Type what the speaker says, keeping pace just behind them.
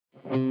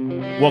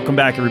Welcome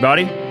back,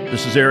 everybody.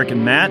 This is Eric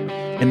and Matt,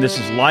 and this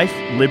is Life,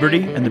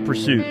 Liberty, and the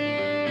Pursuit,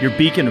 your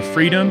beacon of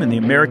freedom and the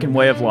American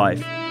way of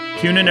life.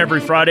 Tune in every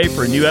Friday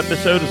for a new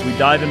episode as we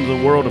dive into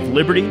the world of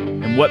liberty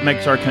and what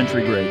makes our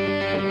country great.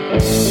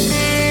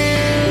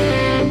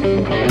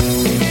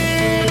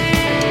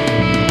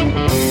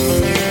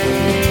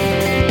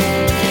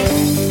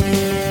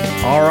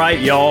 All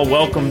right, y'all,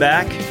 welcome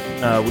back.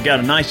 We got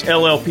a nice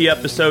LLP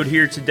episode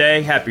here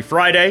today. Happy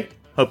Friday.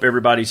 Hope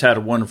everybody's had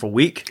a wonderful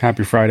week.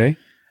 Happy Friday.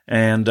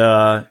 And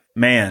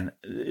man,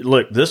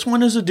 look, this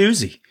one is a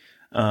doozy.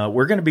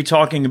 We're going to be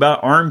talking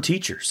about armed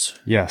teachers.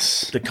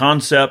 Yes. The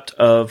concept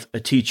of a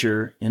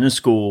teacher in a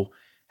school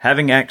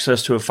having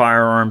access to a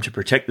firearm to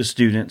protect the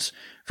students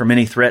from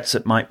any threats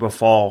that might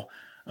befall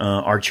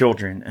our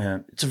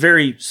children. It's a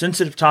very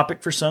sensitive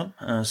topic for some.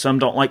 Some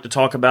don't like to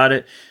talk about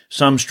it.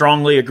 Some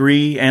strongly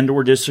agree and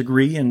or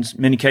disagree in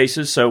many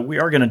cases. So we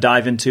are going to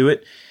dive into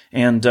it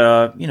and,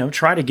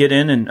 try to get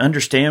in and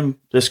understand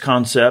this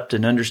concept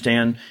and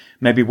understand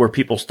maybe where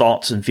people's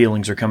thoughts and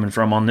feelings are coming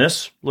from on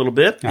this a little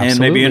bit. Absolutely. And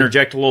maybe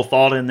interject a little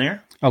thought in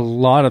there. A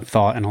lot of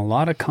thought and a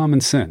lot of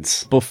common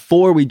sense.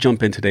 Before we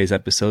jump into today's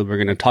episode, we're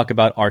going to talk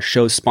about our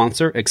show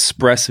sponsor,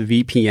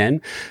 ExpressVPN.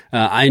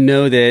 I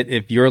know that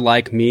if you're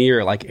like me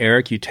or like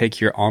Eric, you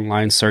take your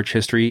online search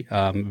history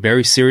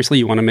very seriously.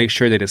 You want to make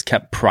sure that it's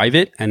kept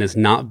private and is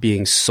not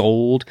being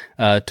sold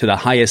to the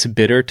highest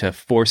bidder to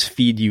force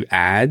feed you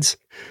ads.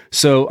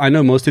 So I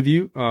know most of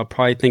you are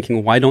probably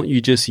thinking, why don't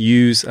you just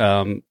use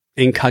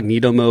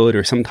incognito mode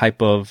or some type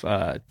of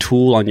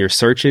tool on your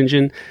search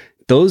engine?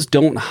 Those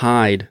don't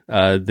hide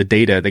the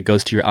data that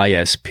goes to your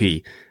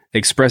ISP.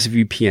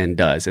 ExpressVPN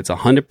does. It's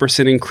 100%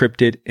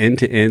 encrypted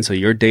end-to-end, so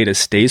your data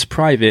stays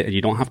private and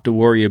you don't have to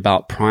worry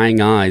about prying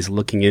eyes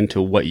looking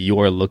into what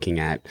you're looking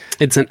at.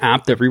 It's an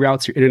app that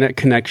reroutes your internet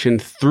connection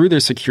through their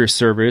secure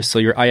servers so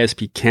your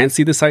ISP can't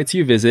see the sites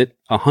you visit.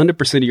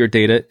 100% of your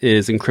data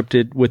is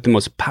encrypted with the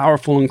most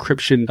powerful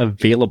encryption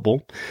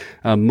available.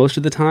 Most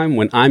of the time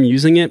when I'm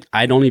using it,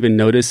 I don't even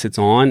notice it's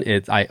on.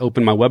 I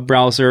open my web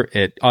browser,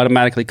 it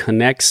automatically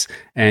connects,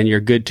 and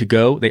you're good to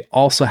go. They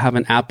also have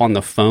an app on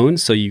the phone,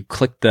 so you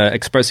click the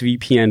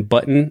ExpressVPN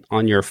button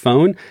on your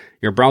phone,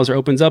 your browser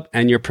opens up,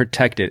 and you're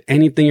protected.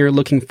 Anything you're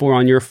looking for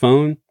on your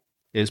phone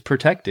is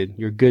protected.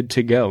 You're good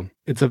to go.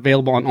 It's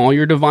available on all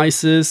your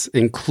devices,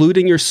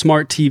 including your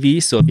smart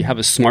TV. So if you have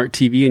a smart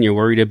TV and you're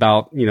worried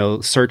about,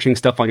 searching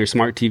stuff on your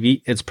smart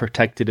TV, it's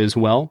protected as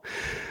well.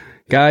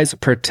 Guys,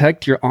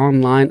 protect your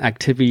online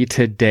activity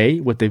today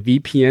with the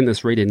VPN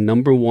that's rated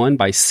 #1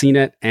 by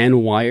CNET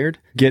and Wired.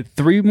 Get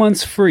 3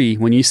 months free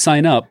when you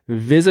sign up.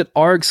 Visit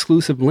our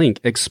exclusive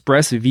link,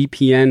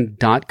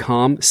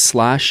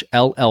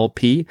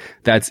 expressvpn.com/LLP.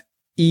 That's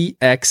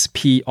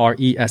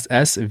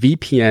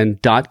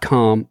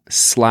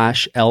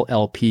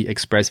expressvpn.com/LLP,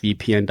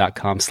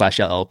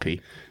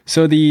 expressvpn.com/LLP.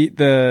 So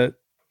the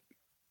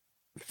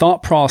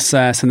thought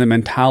process and the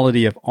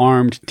mentality of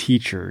armed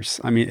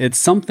teachers, it's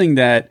something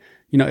that,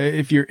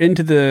 if you're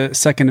into the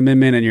Second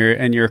Amendment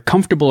and you're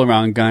comfortable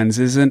around guns,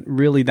 isn't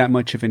really that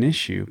much of an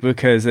issue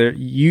because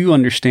you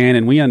understand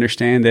and we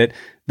understand that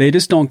they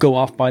just don't go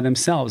off by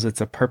themselves.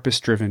 It's a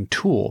purpose-driven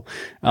tool.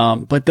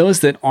 But those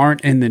that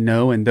aren't in the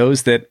know and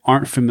those that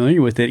aren't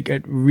familiar with it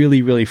get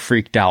really, really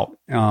freaked out.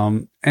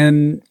 A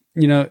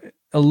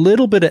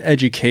little bit of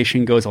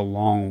education goes a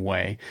long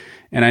way.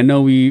 And I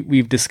know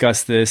we've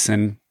discussed this,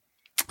 and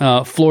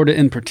Florida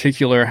in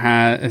particular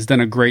has done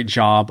a great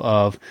job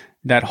of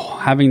that,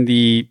 having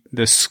the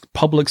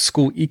public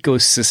school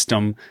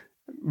ecosystem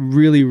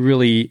really,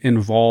 really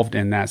involved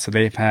in that. So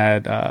they've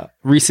had,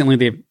 recently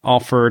they've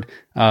offered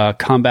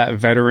combat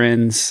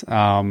veterans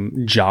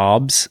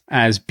jobs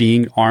as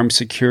being armed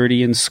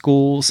security in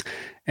schools.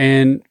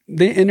 And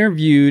they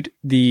interviewed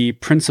the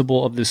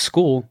principal of the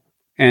school,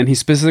 and he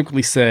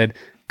specifically said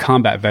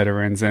combat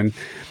veterans. And,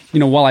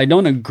 while I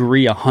don't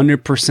agree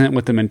 100%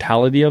 with the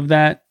mentality of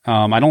that,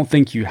 I don't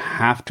think you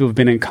have to have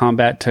been in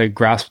combat to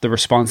grasp the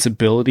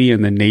responsibility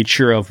and the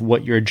nature of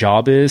what your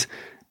job is.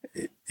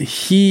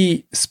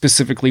 He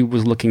specifically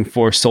was looking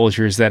for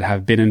soldiers that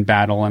have been in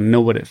battle and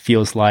know what it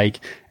feels like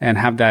and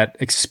have that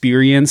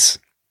experience.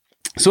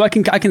 So I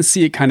can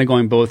see it kind of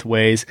going both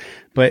ways.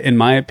 But in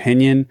my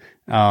opinion,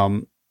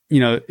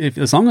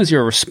 as long as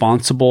you're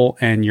responsible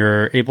and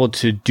you're able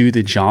to do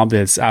the job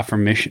that's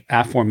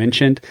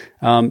aforementioned,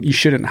 you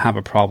shouldn't have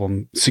a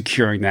problem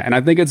securing that. And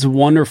I think it's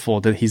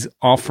wonderful that he's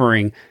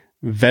offering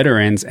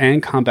veterans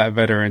and combat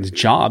veterans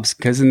jobs,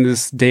 because in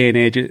this day and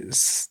age,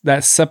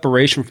 that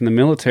separation from the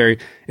military,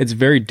 it's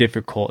very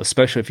difficult,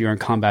 especially if you're in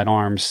combat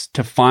arms,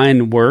 to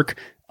find work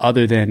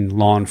other than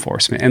law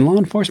enforcement. And law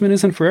enforcement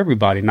isn't for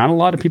everybody. Not a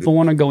lot of people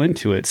want to go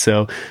into it.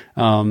 So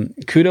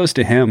kudos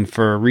to him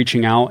for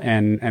reaching out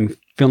and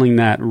filling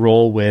that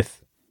role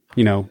with,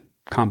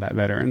 combat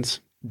veterans.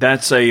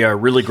 That's a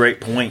really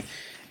great point.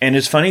 And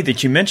it's funny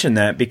that you mentioned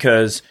that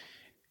because,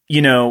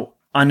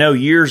 I know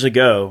years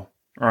ago,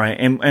 all right,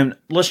 and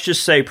let's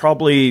just say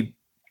probably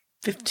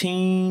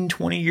 15,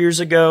 20 years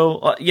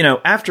ago,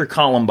 after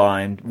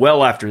Columbine,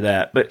 well after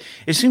that. But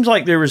it seems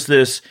like there was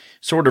this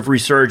sort of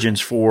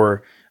resurgence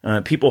for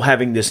people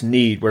having this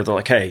need where they're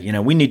like, hey,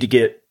 we need to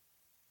get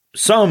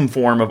some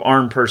form of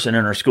armed person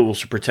in our schools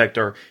to protect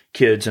our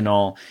kids and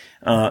all.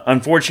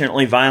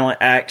 Unfortunately, violent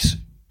acts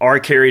are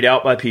carried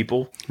out by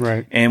people.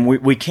 Right. And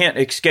we can't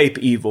escape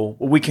evil.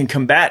 We can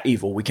combat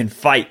evil. We can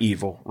fight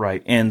evil,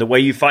 right? And the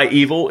way you fight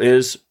evil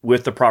is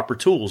with the proper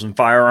tools. And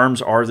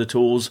firearms are the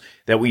tools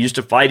that we use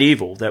to fight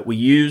evil, that we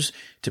use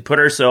to put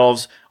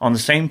ourselves on the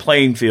same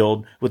playing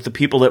field with the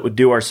people that would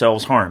do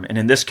ourselves harm. And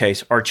in this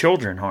case, our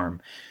children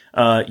harm.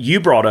 You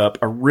brought up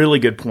a really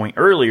good point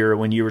earlier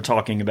when you were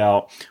talking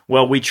about,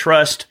 well, we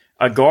trust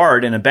a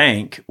guard in a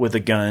bank with a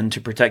gun to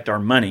protect our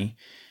money.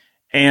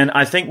 And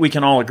I think we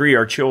can all agree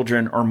our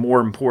children are more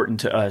important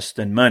to us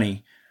than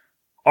money.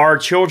 Our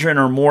children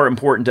are more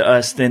important to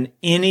us than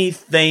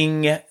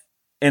anything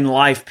in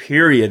life,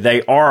 period.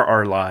 They are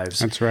our lives.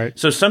 That's right.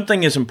 So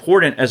something as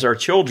important as our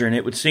children,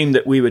 it would seem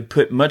that we would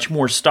put much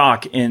more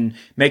stock in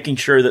making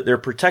sure that they're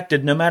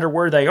protected no matter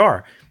where they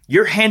are.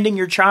 You're handing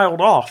your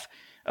child off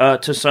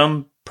to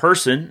some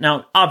person.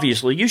 Now,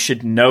 obviously, you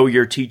should know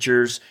your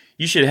teachers.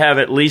 You should have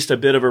at least a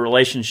bit of a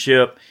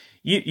relationship.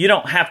 You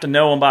don't have to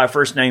know them by a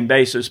first name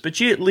basis, but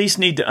you at least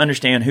need to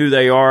understand who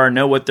they are,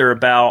 know what they're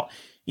about.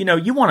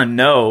 You want to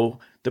know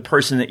the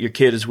person that your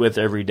kid is with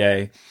every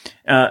day.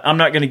 I'm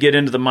not going to get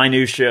into the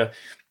minutia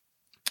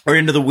or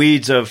into the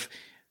weeds of,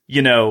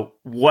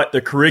 what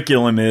the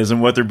curriculum is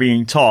and what they're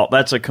being taught.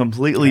 That's a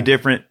completely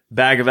different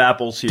bag of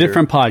apples here.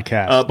 Different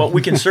podcast. But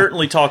we can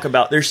certainly talk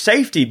about their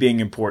safety being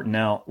important.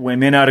 Now, we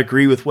may not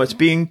agree with what's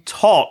being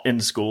taught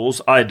in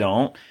schools. I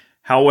don't.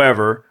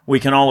 However, we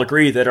can all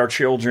agree that our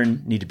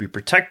children need to be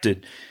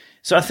protected.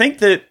 So I think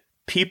that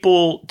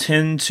people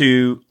tend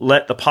to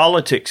let the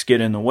politics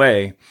get in the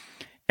way,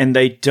 and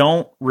they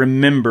don't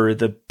remember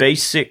the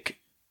basic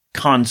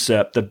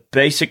concept, the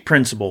basic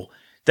principle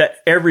that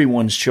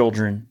everyone's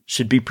children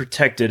should be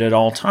protected at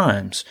all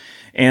times.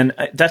 And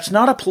that's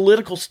not a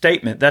political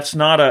statement. That's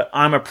not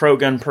I'm a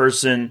pro-gun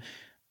person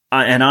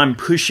and I'm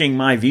pushing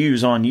my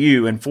views on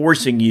you and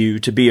forcing you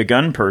to be a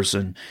gun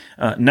person.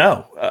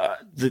 No.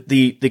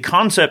 The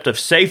concept of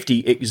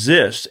safety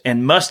exists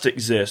and must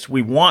exist.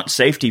 We want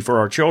safety for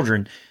our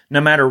children,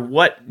 no matter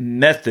what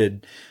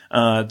method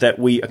that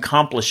we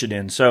accomplish it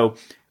in. So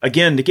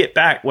again, to get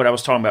back what I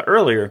was talking about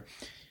earlier,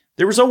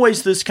 there was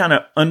always this kind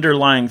of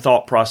underlying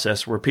thought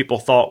process where people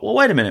thought, well,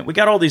 wait a minute, we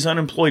got all these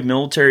unemployed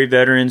military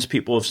veterans,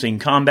 people have seen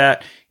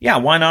combat. Yeah,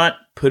 why not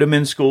put them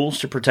in schools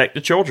to protect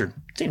the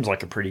children? Seems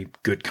like a pretty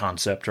good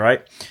concept,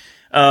 right?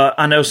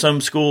 I know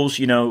some schools,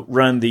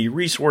 run the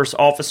resource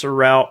officer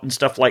route and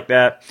stuff like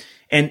that.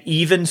 And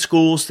even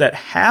schools that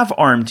have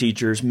armed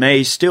teachers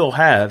may still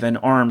have an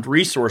armed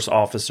resource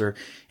officer.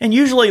 And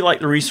usually,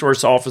 the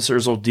resource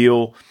officers will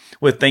deal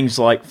with things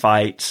like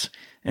fights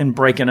and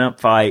breaking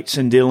up fights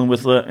and dealing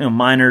with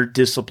minor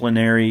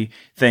disciplinary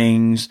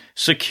things,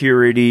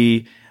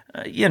 security,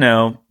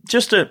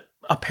 just a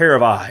pair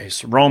of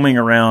eyes roaming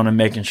around and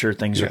making sure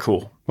things are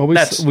cool. Well,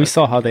 we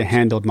saw how they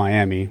handled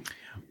Miami.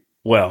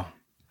 Well,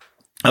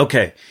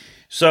 okay.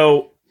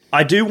 So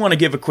I do want to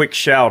give a quick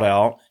shout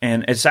out,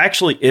 and it's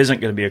actually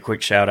isn't going to be a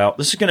quick shout out.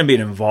 This is going to be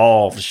an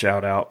involved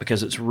shout out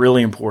because it's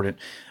really important.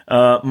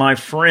 My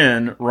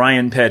friend,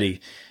 Ryan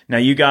Petty. Now,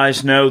 you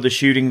guys know the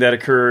shooting that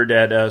occurred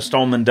at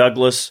Stoneman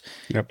Douglas,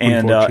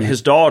 and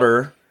his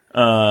daughter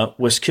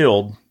was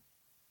killed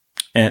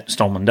at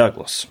Stoneman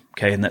Douglas,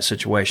 in that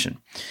situation.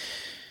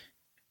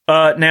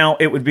 Now,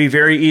 it would be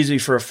very easy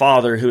for a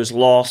father who has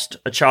lost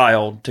a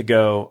child to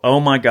go, oh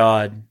my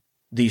God,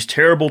 these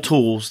terrible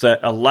tools that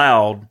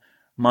allowed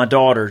my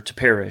daughter to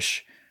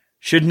perish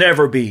should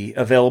never be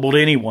available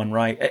to anyone,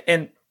 right?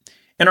 And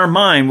in our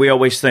mind, we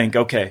always think,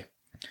 okay,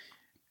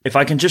 if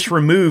I can just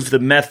remove the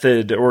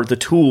method or the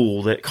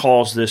tool that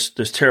caused this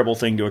terrible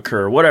thing to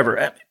occur,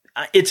 whatever,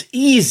 it's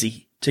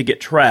easy to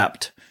get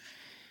trapped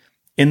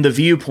in the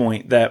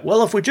viewpoint that,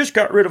 well, if we just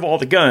got rid of all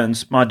the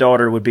guns, my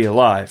daughter would be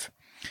alive.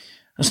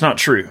 That's not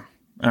true.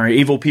 All right,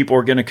 evil people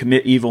are going to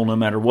commit evil no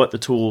matter what the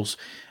tools.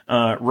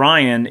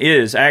 Ryan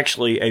is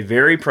actually a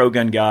very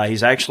pro-gun guy.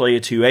 He's actually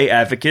a 2A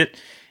advocate,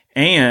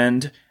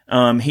 and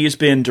he has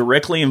been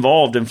directly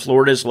involved in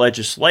Florida's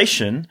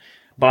legislation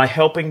by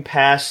helping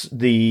pass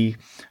the,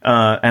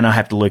 and I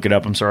have to look it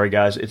up, I'm sorry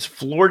guys, it's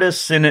Florida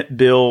Senate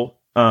Bill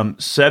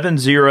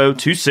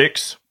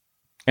 7026,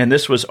 and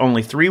this was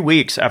only 3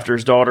 weeks after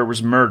his daughter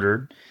was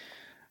murdered.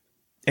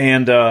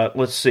 And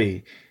let's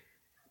see,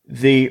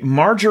 the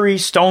Marjorie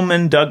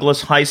Stoneman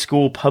Douglas High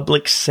School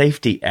Public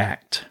Safety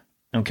Act.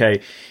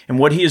 Okay, and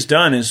what he has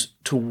done is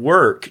to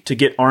work to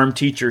get armed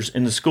teachers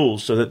in the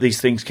schools so that these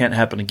things can't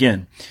happen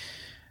again.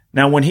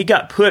 Now, when he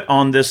got put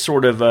on this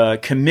sort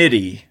of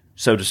committee,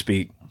 so to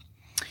speak,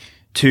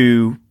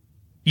 to,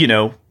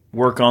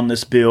 work on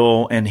this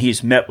bill, and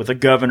he's met with the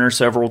governor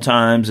several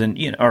times, and,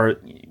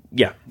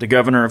 the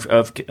governor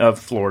of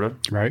Florida.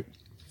 Right.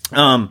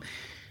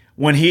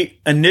 When he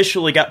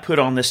initially got put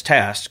on this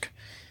task,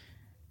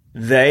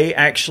 they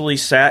actually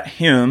sat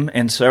him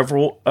and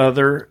several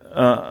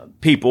other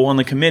people on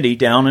the committee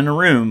down in a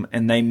room,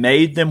 and they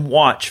made them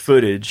watch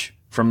footage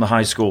from the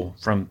high school,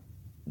 from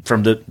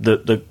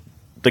the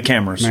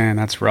cameras. Man,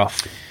 that's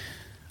rough.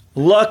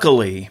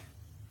 Luckily,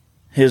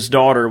 his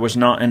daughter was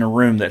not in a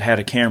room that had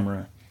a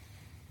camera.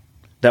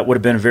 That would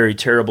have been a very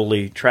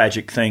terribly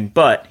tragic thing,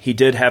 but he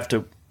did have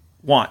to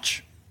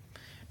watch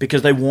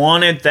because they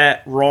wanted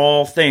that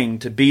raw thing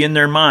to be in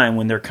their mind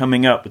when they're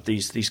coming up with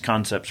these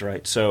concepts,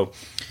 right? So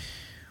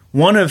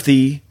one of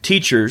the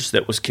teachers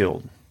that was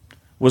killed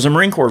was a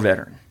Marine Corps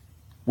veteran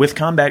with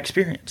combat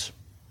experience.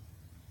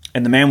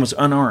 And the man was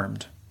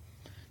unarmed,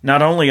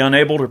 not only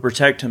unable to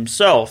protect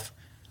himself,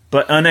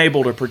 but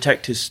unable to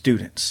protect his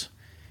students.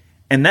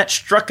 And that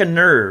struck a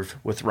nerve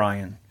with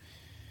Ryan.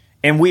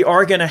 And we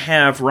are going to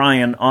have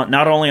Ryan on,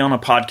 not only on a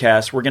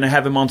podcast, we're going to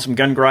have him on some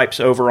Gun Gripes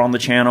over on the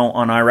channel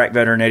on Iraq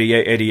Veteran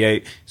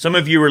 8888. Some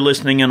of you are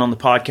listening in on the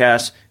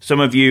podcast.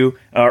 Some of you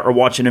are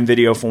watching in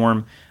video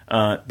form.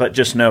 But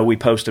just know we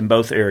post in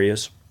both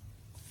areas.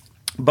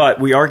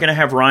 But we are going to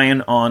have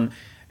Ryan on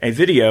a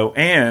video.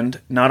 And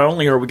not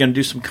only are we going to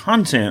do some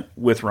content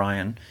with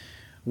Ryan,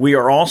 we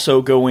are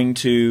also going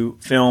to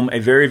film a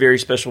very, very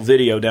special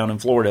video down in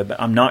Florida,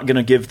 but I'm not going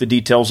to give the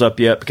details up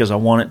yet because I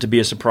want it to be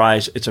a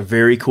surprise. It's a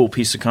very cool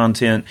piece of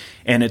content,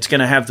 and it's going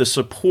to have the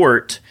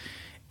support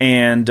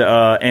and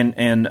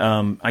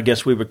I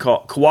guess we would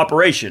call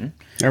cooperation.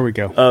 There we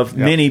go. Of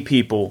many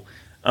people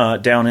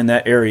down in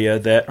that area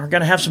that are going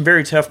to have some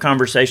very tough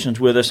conversations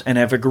with us and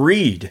have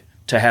agreed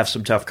to have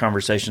some tough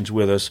conversations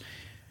with us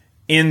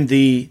in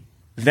the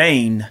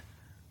vein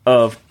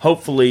of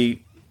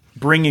hopefully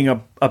bringing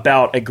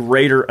about a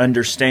greater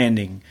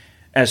understanding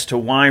as to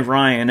why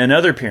Ryan and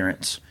other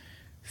parents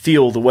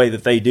feel the way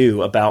that they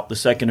do about the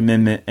Second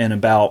Amendment and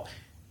about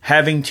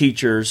having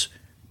teachers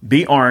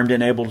be armed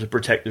and able to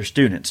protect their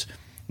students.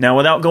 Now,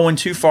 without going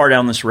too far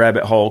down this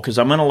rabbit hole, because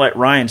I'm going to let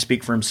Ryan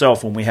speak for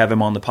himself when we have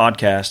him on the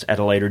podcast at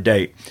a later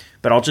date,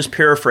 but I'll just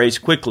paraphrase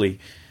quickly.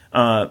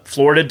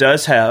 Florida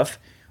does have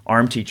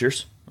armed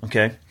teachers,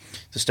 okay?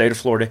 The state of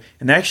Florida,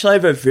 and they actually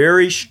have a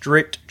very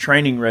strict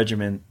training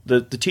regimen.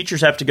 The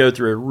teachers have to go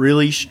through a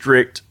really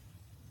strict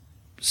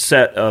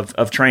set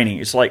of training.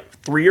 It's like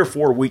 3 or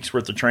 4 weeks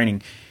worth of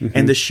training. Mm-hmm.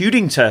 And the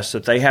shooting test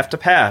that they have to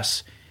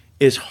pass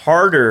is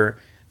harder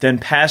than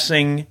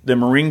passing the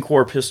Marine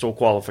Corps pistol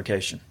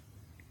qualification.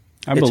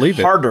 I believe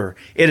it. Harder.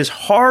 It is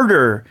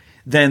harder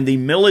than the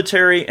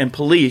military and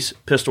police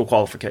pistol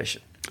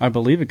qualification. I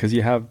believe it because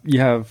you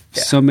have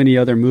so many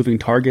other moving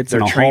targets. They're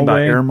in a trained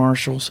hallway. by air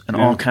marshals and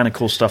all kind of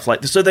cool stuff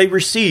like this. So they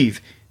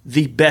receive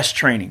the best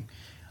training.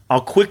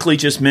 I'll quickly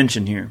just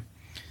mention here.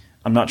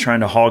 I'm not trying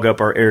to hog up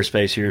our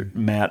airspace here,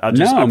 Matt. I've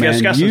just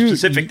got some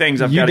specific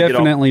things I've got to get off. You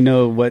definitely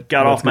know what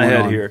got off my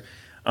head here.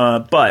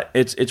 But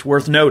it's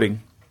worth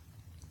noting,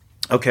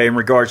 okay, in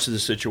regards to the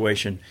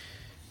situation,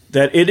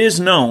 that it is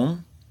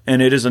known,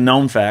 and it is a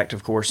known fact,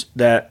 of course,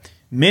 that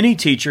many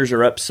teachers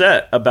are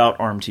upset about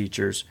armed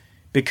teachers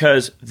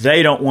because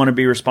they don't want to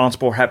be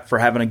responsible for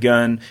having a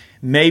gun.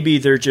 Maybe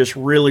they're just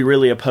really,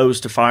 really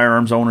opposed to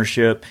firearms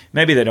ownership.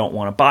 Maybe they don't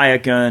want to buy a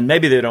gun.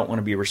 Maybe they don't want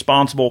to be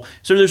responsible.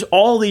 So there's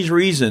all these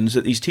reasons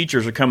that these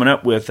teachers are coming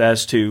up with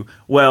as to,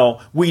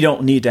 well, we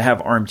don't need to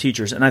have armed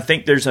teachers. And I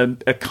think there's a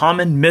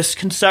common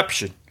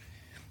misconception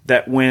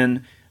that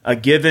when a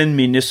given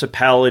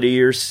municipality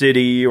or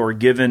city or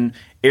given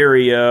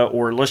area,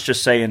 or let's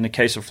just say in the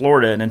case of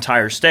Florida, an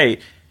entire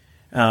state,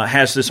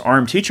 has this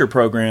armed teacher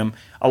program,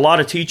 a lot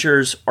of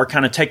teachers are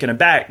kind of taken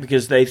aback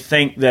because they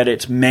think that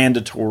it's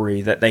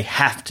mandatory, that they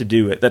have to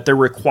do it, that they're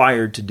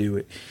required to do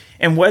it.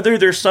 And whether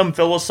there's some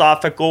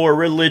philosophical or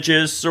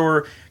religious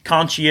or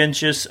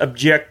conscientious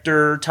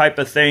objector type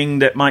of thing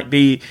that might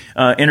be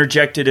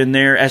interjected in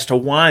there as to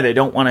why they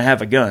don't want to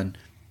have a gun,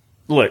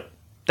 look,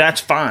 that's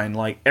fine.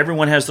 Like,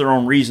 everyone has their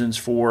own reasons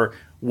for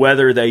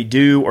whether they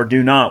do or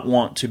do not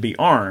want to be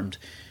armed.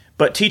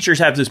 But teachers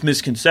have this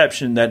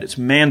misconception that it's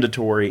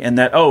mandatory and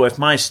that, if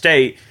my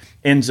state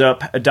ends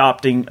up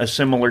adopting a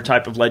similar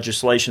type of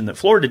legislation that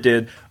Florida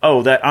did,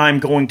 that I'm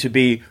going to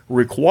be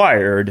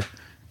required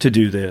to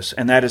do this.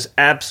 And that is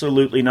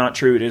absolutely not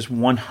true. It is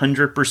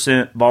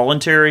 100%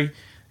 voluntary.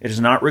 It is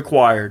not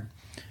required.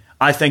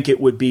 I think it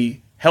would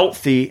be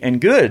healthy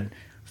and good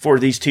for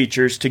these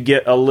teachers to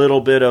get a little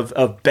bit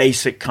of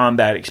basic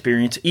combat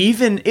experience,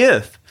 even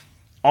if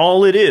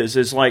all it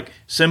is like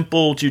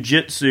simple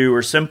jiu-jitsu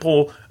or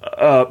simple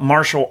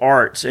martial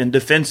arts and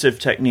defensive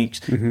techniques.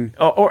 Mm-hmm.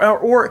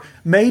 Or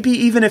maybe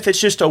even if it's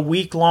just a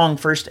week-long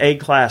first aid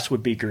class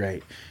would be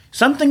great.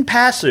 Something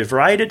passive,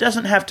 right? It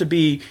doesn't have to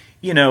be,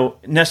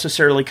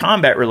 necessarily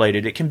combat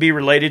related. It can be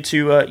related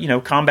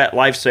to, combat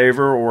lifesaver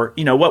or,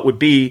 what would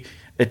be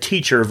a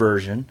teacher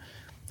version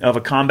of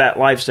a combat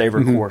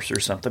lifesaver course or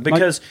something.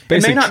 Because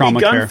it may not be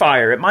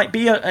gunfire. Care. It might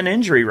be an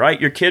injury, right?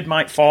 Your kid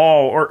might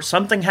fall or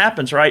something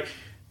happens, right?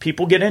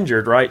 People get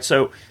injured, right?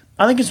 So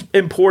I think it's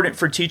important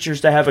for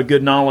teachers to have a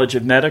good knowledge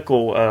of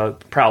medical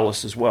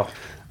prowess as well.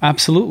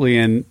 Absolutely.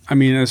 And I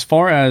mean, as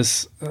far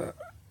as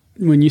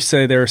when you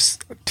say there's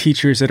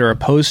teachers that are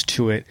opposed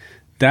to it,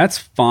 That's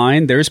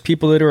fine. There's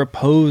people that are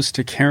opposed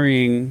to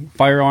carrying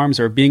firearms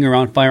or being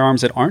around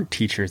firearms that aren't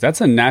teachers. That's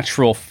a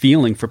natural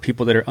feeling for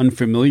people that are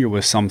unfamiliar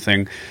with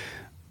something.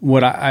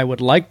 What I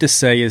would like to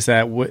say is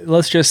that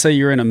let's just say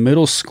you're in a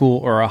middle school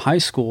or a high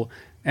school,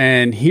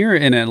 and here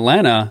in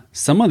Atlanta,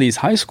 some of these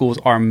high schools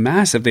are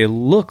massive. They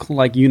look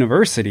like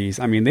universities.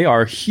 I mean, they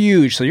are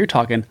huge. So you're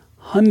talking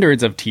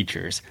hundreds of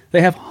teachers. They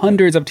have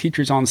hundreds of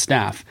teachers on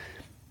staff.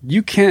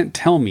 You can't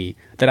tell me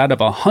that out of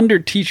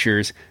 100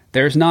 teachers,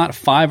 there's not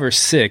 5 or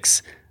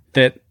 6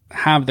 that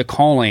have the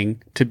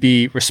calling to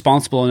be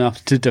responsible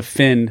enough to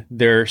defend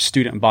their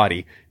student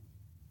body.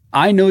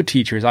 I know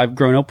teachers. I've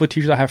grown up with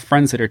teachers. I have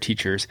friends that are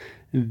teachers.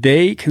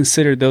 They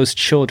consider those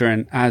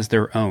children as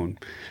their own.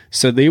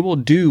 So they will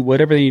do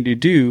whatever they need to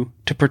do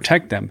to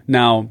protect them.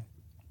 Now,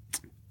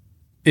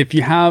 if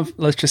you have,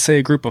 let's just say,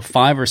 a group of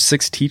 5 or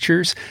 6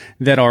 teachers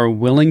that are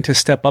willing to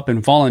step up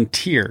and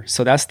volunteer,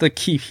 so that's the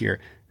key here.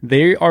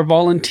 They are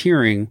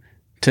volunteering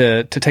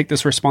to take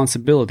this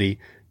responsibility.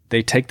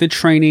 They take the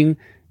training,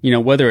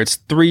 whether it's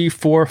 3,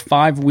 4,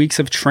 5 weeks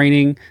of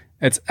training,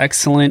 it's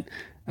excellent.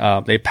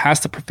 They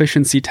pass the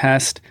proficiency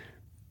test.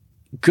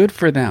 Good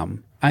for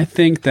them. I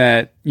think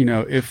that,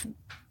 if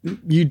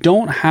you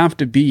don't have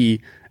to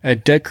be a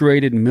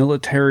decorated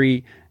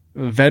military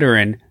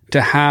veteran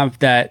to have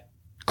that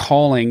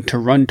calling to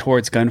run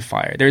towards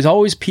gunfire. There's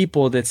always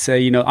people that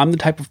say, I'm the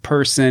type of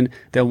person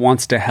that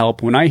wants to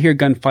help. When I hear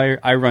gunfire,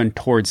 I run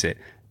towards it.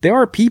 There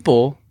are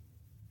people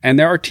and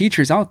there are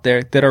teachers out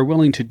there that are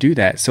willing to do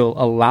that. So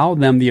allow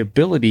them the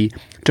ability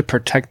to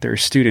protect their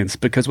students,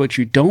 because what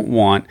you don't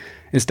want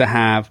is to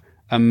have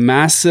a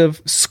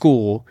massive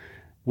school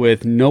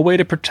with no way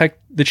to protect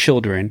the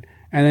children,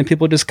 and then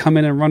people just come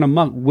in and run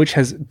amok, which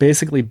has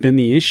basically been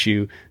the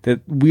issue,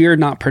 that we are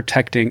not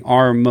protecting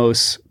our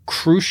most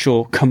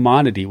crucial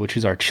commodity, which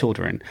is our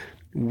children.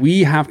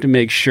 We have to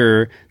make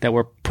sure that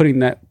we're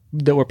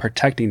we're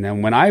protecting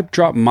them. When I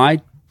drop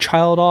my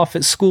child off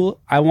at school,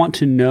 I want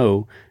to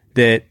know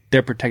that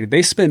they're protected.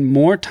 They spend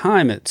more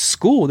time at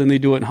school than they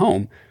do at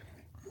home.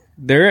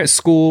 They're at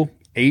school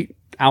 8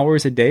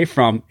 hours a day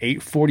from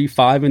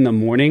 8:45 in the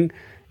morning.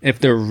 If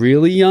they're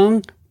really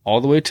young,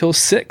 all the way till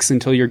 6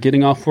 until you're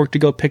getting off work to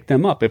go pick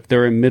them up. If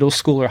they're in middle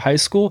school or high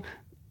school,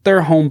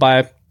 they're home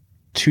by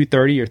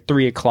 2:30 or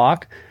 3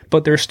 o'clock,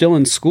 but they're still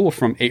in school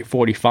from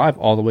 8:45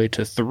 all the way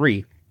to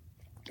 3.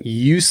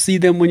 You see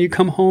them when you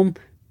come home,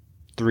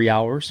 3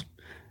 hours,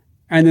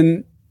 and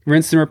then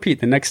rinse and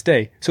repeat the next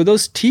day. So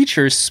those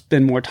teachers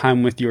spend more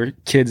time with your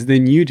kids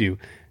than you do.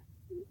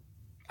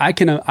 I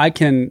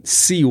can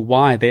see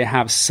why they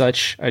have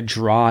such a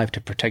drive to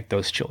protect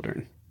those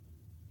children.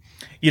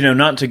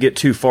 Not to get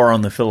too far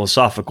on the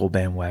philosophical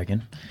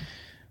bandwagon,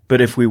 but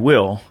if we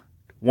will,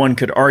 one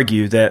could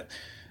argue that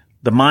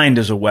the mind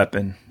is a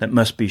weapon that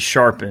must be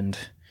sharpened,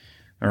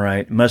 all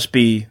right, must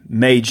be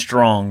made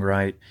strong,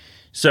 right?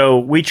 So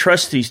we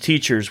trust these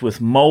teachers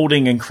with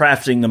molding and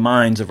crafting the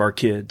minds of our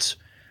kids,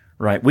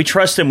 right? We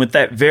trust them with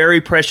that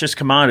very precious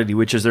commodity,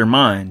 which is their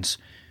minds,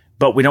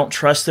 but we don't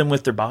trust them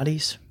with their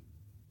bodies.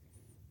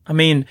 I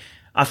mean,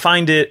 I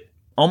find it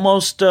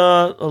almost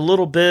a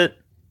little bit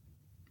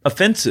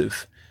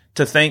offensive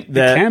to think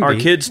that our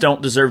kids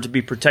don't deserve to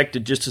be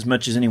protected just as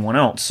much as anyone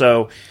else.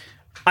 So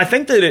I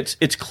think that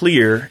it's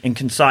clear and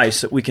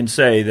concise that we can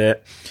say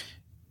that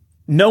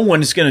no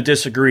one is going to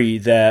disagree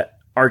that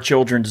our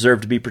children deserve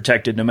to be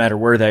protected no matter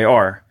where they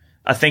are.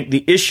 I think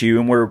the issue,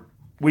 and where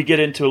we get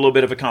into a little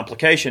bit of a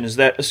complication, is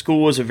that a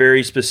school is a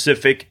very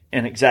specific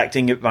and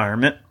exacting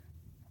environment.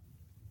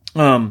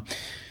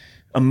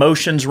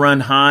 Emotions run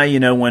high,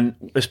 when,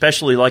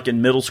 especially like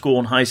in middle school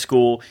and high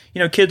school,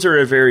 kids are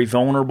at a very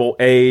vulnerable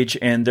age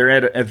and they're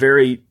at a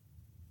very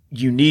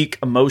unique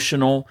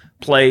emotional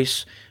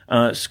place.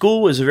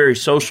 School is a very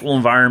social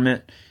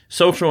environment.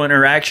 Social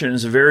interaction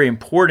is a very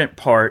important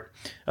part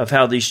of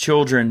how these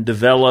children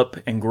develop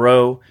and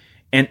grow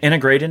and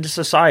integrate into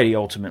society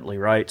ultimately,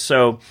 right?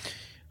 So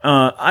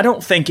I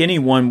don't think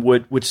anyone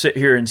would sit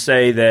here and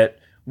say that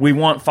we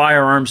want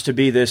firearms to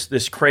be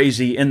this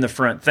crazy in the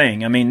front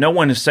thing. I mean, no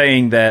one is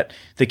saying that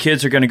the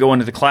kids are going to go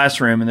into the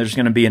classroom and there's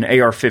going to be an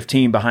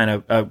AR-15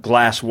 behind a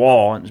glass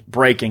wall and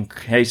break in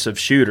case of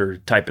shooter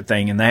type of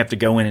thing, and they have to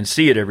go in and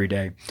see it every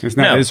day. It's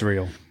not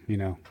Israel,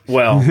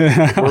 Well,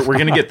 we're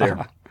going to get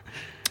there.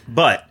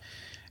 But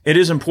it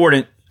is an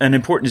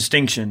important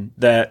distinction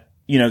that,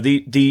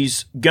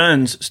 these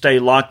guns stay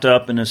locked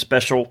up in a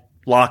special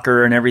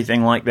locker and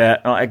everything like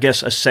that. I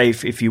guess a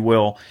safe, if you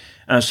will.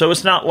 So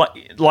it's not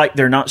like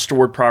they're not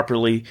stored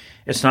properly.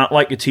 It's not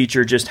like a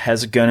teacher just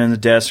has a gun in the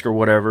desk or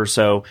whatever.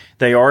 So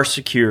they are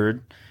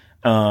secured.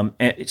 And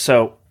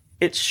so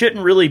it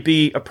shouldn't really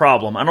be a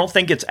problem. I don't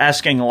think it's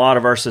asking a lot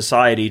of our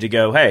society to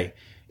go, hey,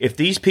 if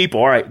these people,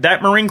 all right,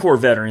 that Marine Corps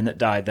veteran that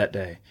died that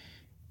day,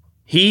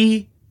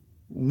 he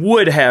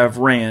would have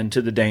ran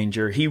to the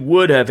danger. He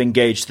would have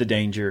engaged the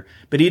danger,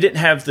 but he didn't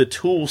have the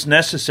tools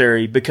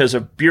necessary because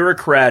of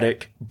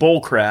bureaucratic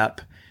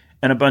bullcrap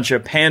and a bunch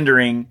of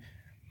pandering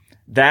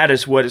that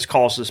is what has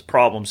caused this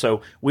problem.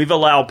 So we've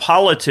allowed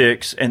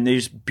politics and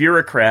these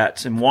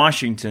bureaucrats in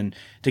Washington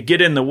to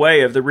get in the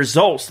way of the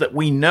results that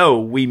we know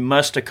we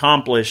must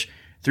accomplish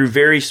through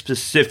very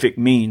specific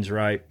means,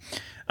 right?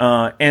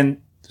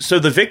 And so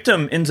the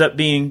victim ends up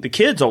being the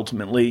kids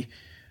ultimately,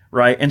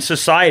 right? And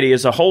society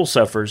as a whole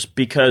suffers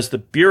because the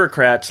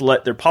bureaucrats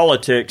let their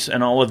politics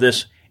and all of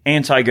this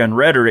anti-gun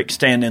rhetoric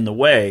stand in the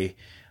way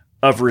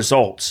of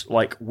results.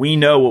 Like, we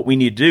know what we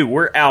need to do.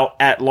 We're out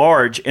at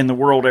large in the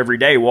world every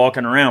day,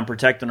 walking around,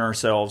 protecting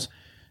ourselves.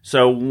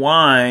 So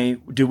why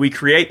do we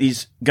create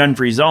these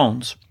gun-free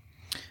zones?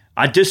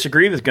 I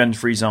disagree with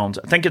gun-free zones.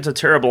 I think it's a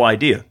terrible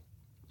idea.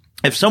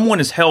 If someone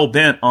is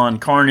hell-bent on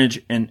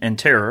carnage and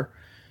terror,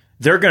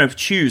 they're going to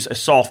choose a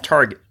soft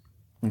target,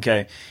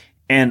 okay?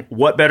 And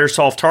what better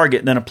soft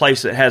target than a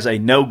place that has a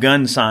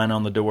no-gun sign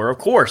on the door? Of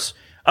course,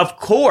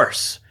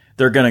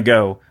 they're going to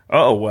go,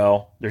 oh,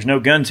 well, there's no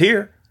guns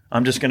here.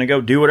 I'm just going to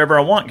go do whatever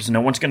I want because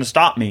no one's going to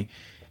stop me.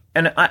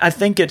 And I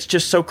think it's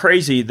just so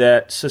crazy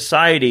that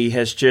society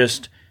has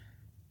just,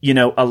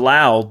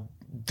 allowed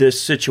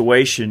this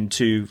situation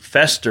to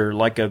fester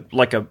like a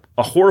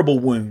horrible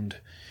wound.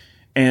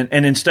 And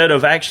instead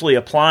of actually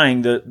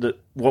applying the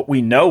what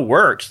we know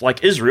works,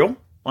 like Israel,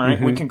 right?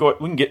 We can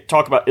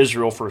talk about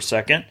Israel for a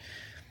second.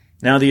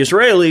 Now, the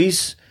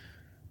Israelis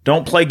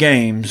don't play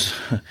games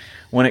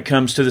when it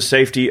comes to the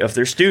safety of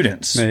their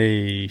students.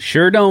 They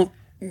sure don't.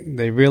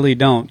 They really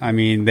don't. I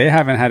mean, they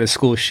haven't had a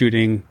school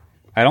shooting,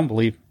 I don't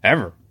believe,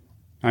 ever.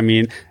 I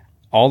mean,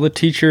 all the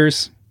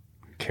teachers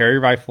carry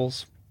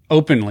rifles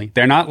openly.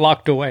 They're not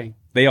locked away.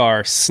 They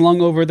are slung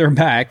over their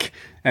back,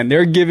 and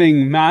they're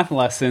giving math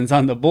lessons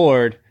on the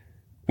board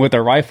with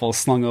a rifle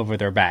slung over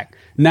their back.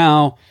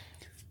 Now,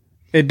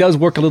 it does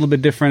work a little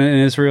bit different in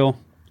Israel.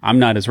 I'm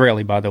not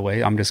Israeli, by the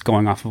way. I'm just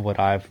going off of what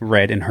I've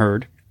read and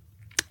heard.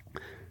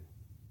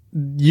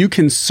 You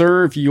can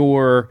serve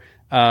your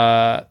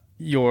 2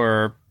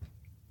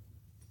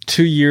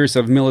 years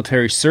of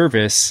military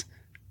service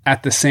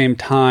at the same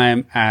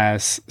time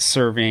as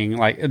serving,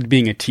 like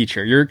being a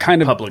teacher. You're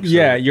kind of public service.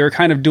 Yeah, you're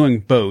kind of doing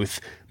both,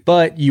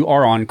 but you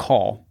are on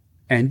call.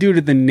 And due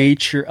to the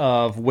nature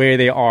of where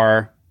they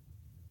are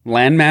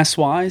landmass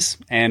wise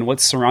and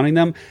what's surrounding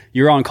them,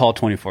 you're on call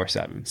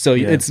 24/7. So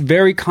it's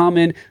very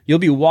common. You'll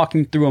be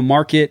walking through a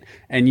market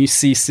and you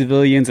see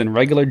civilians in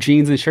regular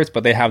jeans and shirts,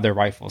 but they have their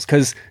rifles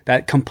because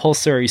that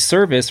compulsory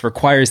service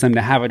requires them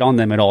to have it on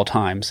them at all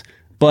times.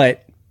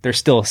 But they're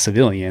still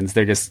civilians.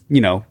 They're just,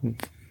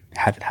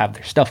 have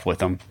their stuff with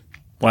them.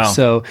 Wow.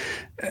 So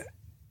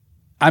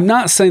I'm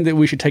not saying that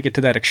we should take it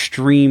to that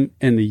extreme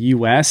in the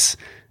U.S.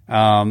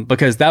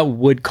 Because that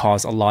would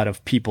cause a lot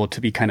of people to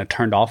be kind of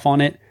turned off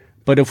on it.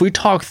 But if we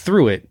talk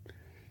through it,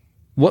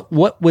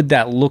 what would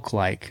that look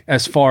like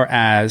as far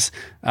as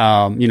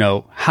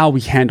how we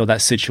handle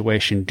that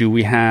situation? Do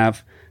we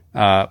have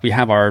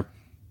our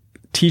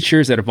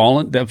teachers that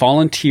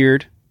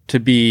volunteered to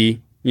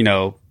be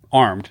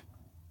armed,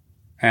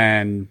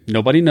 and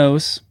nobody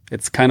knows?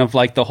 It's kind of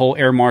like the whole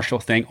air marshal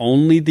thing.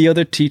 Only the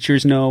other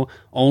teachers know.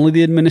 Only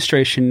the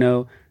administration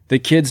know. The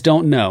kids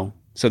don't know.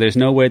 So there's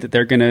no way that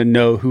they're going to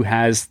know who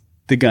has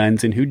the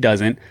guns and who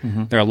doesn't.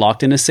 Mm-hmm. They're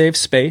locked in a safe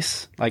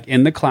space, like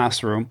in the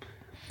classroom.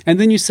 And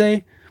then you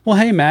say, well,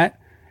 hey,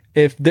 Matt,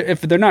 if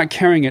they're not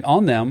carrying it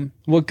on them,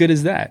 what good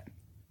is that?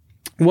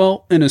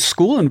 Well, in a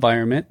school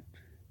environment,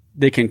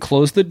 they can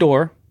close the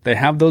door. They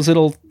have those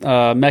little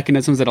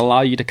mechanisms that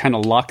allow you to kind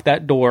of lock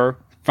that door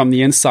from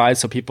the inside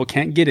so people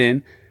can't get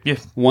in.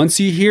 Yes. Once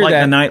you hear like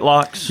that, the night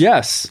locks.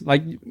 Yes,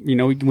 like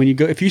when you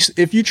go,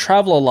 if you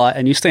travel a lot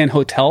and you stay in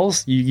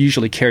hotels, you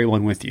usually carry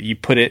one with you. You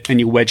put it and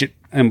you wedge it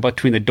in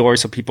between the doors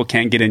so people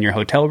can't get in your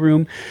hotel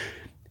room.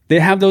 They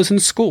have those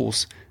in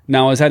schools.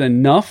 Now, is that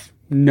enough?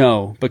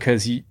 No,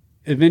 because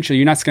eventually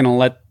you're not going to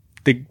let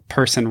the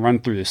person run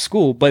through the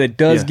school, but it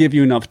does give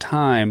you enough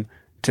time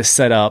to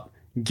set up,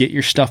 get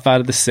your stuff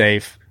out of the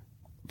safe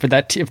for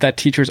that. If that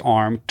teacher's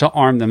armed, to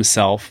arm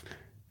themselves,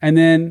 and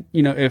then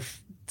if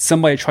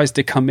somebody tries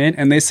to come in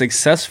and they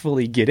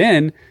successfully get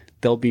in,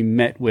 they'll be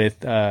met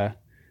with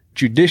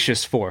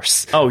judicious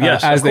force. Oh,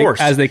 yes, of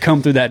course. As they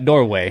come through that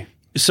doorway.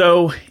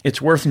 So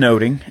it's worth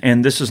noting,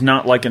 and this is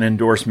not like an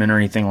endorsement or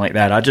anything like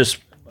that. I just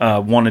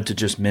wanted to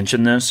just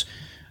mention this.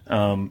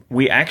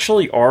 We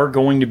actually are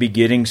going to be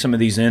getting some of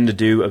these in to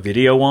do a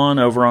video on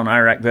over on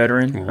Iraq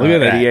Veteran. Look at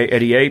that.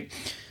 88.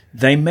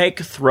 They make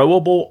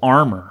throwable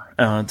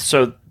armor.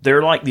 So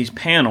they're like these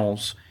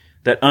panels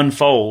that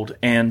unfold,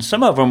 and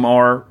some of them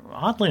are,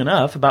 oddly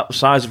enough, about the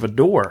size of a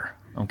door.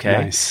 Okay,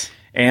 nice.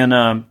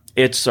 And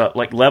it's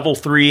like level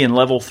 3 and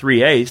level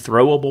 3A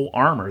throwable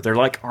armor. They're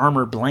like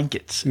armor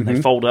blankets, and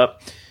they fold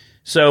up.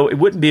 So it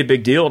wouldn't be a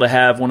big deal to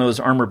have one of those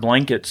armor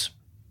blankets,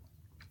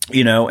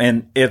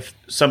 and if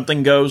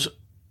something goes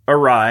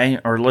awry,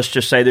 or let's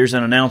just say there's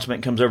an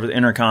announcement comes over the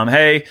intercom,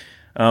 hey,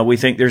 we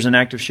think there's an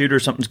active shooter,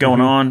 something's going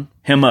on,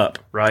 hem up,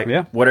 right?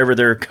 Yeah. Whatever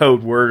their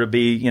code word to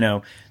be,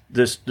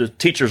 the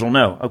teachers will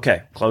know,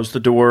 okay, close the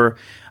door.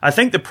 I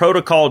think the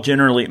protocol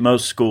generally at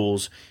most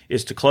schools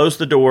is to close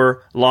the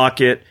door,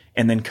 lock it,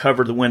 and then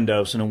cover the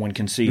window so no one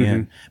can see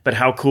in. But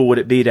how cool would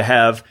it be to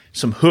have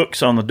some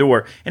hooks on the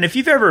door? And if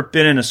you've ever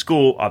been in a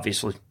school,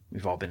 obviously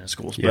we've all been in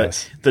schools,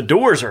 Yes. but the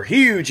doors are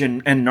huge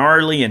and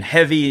gnarly and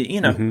heavy,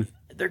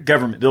 they're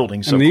government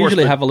buildings. So And they of course,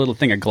 usually have a little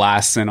thing of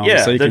glass in them,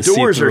 yeah, so you the can see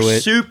doors are through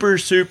it. super,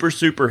 super,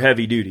 super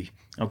heavy duty.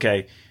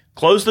 Okay.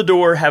 Close the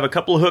door, have a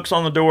couple of hooks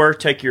on the door,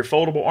 take your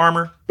foldable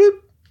armor, boop,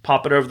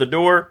 pop it over the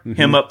door,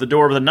 hem up the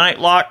door with a night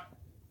lock.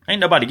 Ain't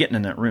nobody getting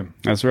in that room.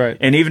 That's right.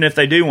 And even if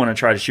they do want to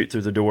try to shoot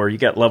through the door, you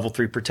got level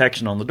 3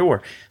 protection on the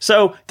door.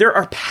 So there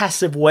are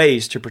passive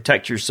ways to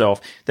protect yourself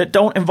that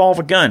don't involve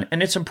a gun.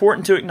 And it's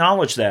important to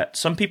acknowledge that.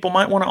 Some people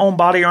might want to own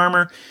body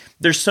armor.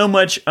 There's so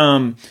much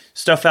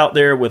stuff out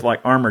there with like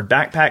armored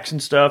backpacks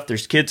and stuff.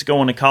 There's kids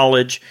going to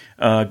college,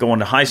 going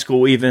to high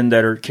school even,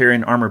 that are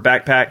carrying armored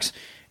backpacks.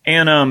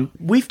 And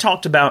we've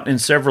talked about in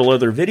several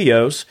other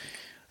videos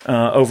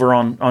over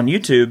on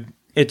YouTube,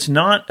 it's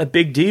not a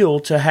big deal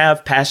to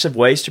have passive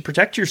ways to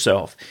protect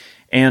yourself.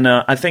 And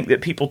I think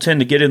that people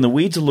tend to get in the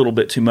weeds a little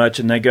bit too much,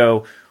 and they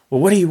go,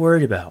 well, what are you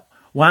worried about?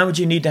 Why would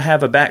you need to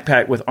have a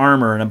backpack with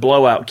armor and a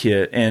blowout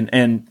kit?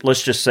 And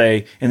let's just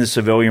say in the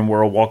civilian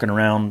world, walking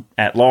around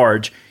at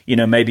large,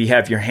 maybe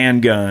have your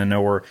handgun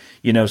or,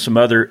 some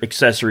other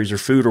accessories or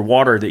food or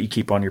water that you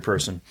keep on your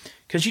person.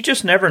 Because you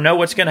just never know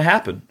what's going to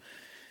happen.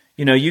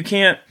 You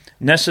can't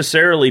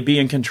necessarily be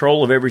in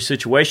control of every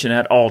situation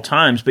at all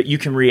times, but you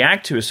can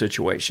react to a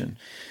situation.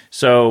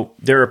 So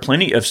there are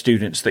plenty of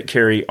students that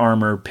carry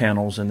armor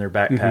panels in their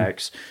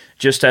backpacks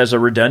just as a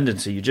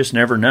redundancy. You just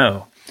never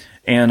know.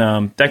 And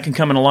that can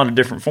come in a lot of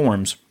different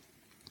forms.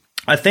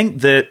 I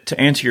think that to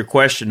answer your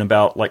question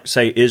about, like,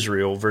 say,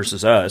 Israel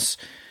versus us,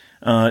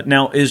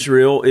 now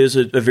Israel is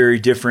a very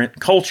different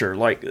culture.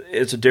 Like,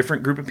 it's a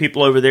different group of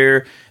people over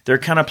there. They're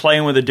kind of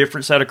playing with a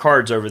different set of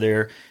cards over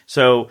there.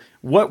 So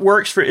what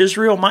works for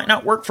Israel might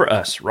not work for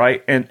us,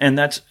 right? And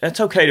that's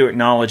okay to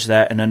acknowledge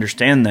that and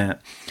understand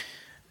that.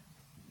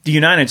 The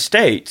United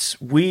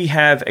States, we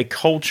have a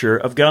culture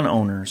of gun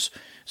owners.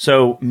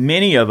 So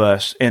many of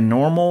us in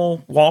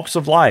normal walks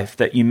of life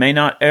that you may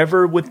not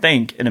ever would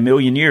think in a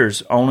million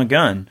years own a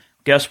gun.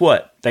 Guess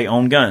what? They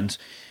own guns.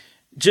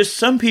 Just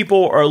some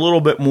people are a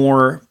little bit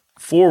more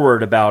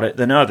forward about it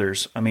than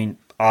others. I mean,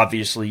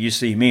 obviously, you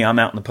see me, I'm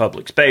out in the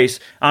public space.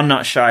 I'm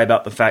not shy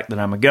about the fact that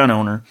I'm a gun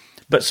owner.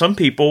 But some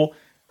people,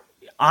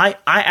 I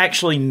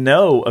actually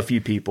know a few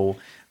people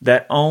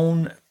that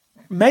own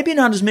maybe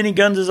not as many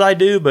guns as I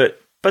do, but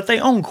they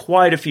own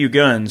quite a few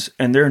guns,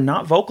 and they're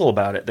not vocal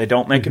about it. They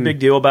don't make a big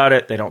deal about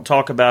it. They don't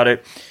talk about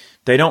it.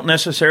 They don't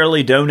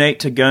necessarily donate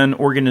to gun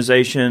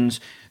organizations.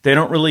 They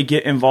don't really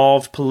get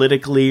involved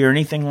politically or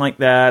anything like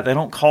that. They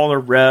don't call their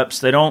reps.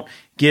 They don't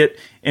get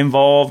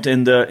involved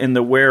in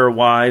the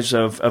where-wise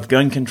of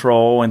gun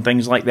control and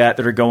things like that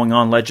are going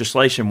on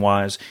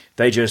legislation-wise.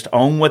 They just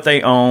own what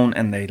they own,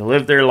 and they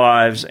live their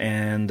lives,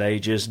 and they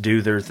just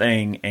do their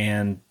thing,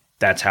 and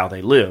that's how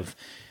they live.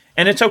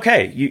 And it's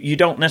okay. You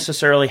don't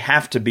necessarily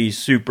have to be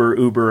super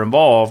uber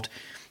involved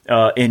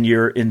in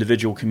your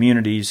individual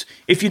communities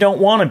if you don't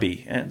want to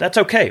be. And that's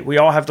okay. We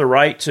all have the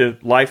right to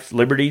life,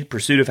 liberty,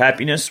 pursuit of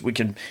happiness. We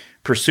can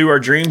pursue our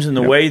dreams in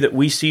the way that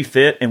we see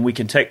fit, and we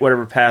can take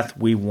whatever path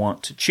we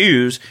want to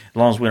choose as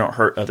long as we don't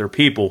hurt other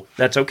people.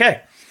 That's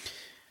okay.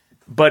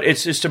 But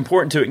it's just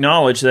important to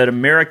acknowledge that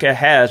America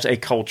has a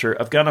culture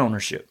of gun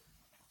ownership.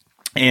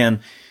 And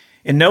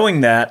in knowing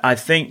that, I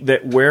think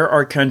that where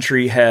our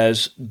country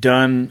has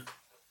done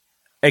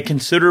a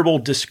considerable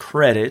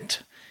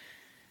discredit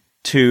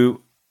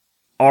to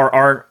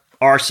our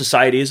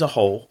society as a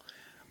whole,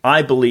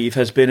 I believe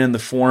has been in the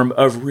form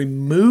of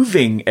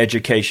removing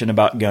education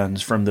about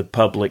guns from the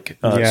public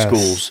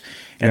schools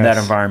and that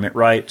environment,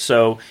 right?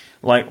 So,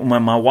 like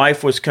when my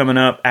wife was coming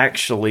up,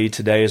 actually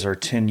today is our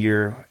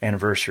 10-year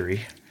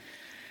anniversary.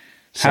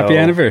 Happy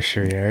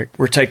anniversary, Eric.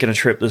 We're taking a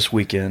trip this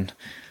weekend.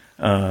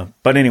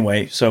 But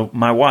anyway, so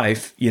my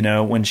wife,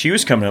 when she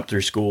was coming up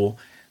through school,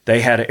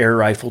 they had an air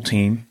rifle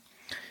team.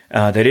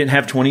 They didn't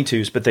have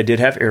 22s, but they did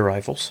have air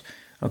rifles.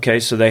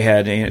 Okay, so they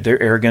had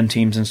their air gun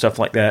teams and stuff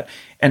like that.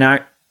 And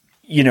I,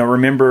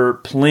 remember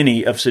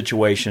plenty of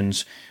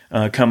situations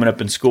coming up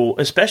in school,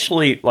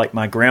 especially like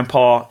my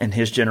grandpa and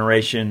his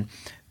generation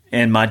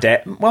and my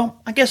dad.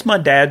 Well, I guess my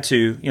dad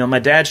too. My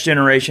dad's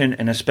generation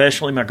and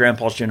especially my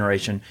grandpa's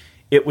generation.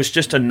 It was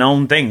just a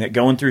known thing that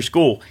going through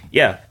school,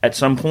 at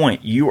some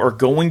point you are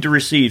going to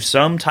receive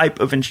some type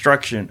of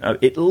instruction,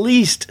 at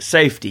least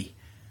safety,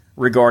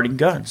 regarding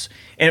guns.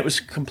 And it was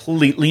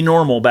completely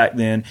normal back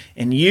then.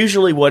 And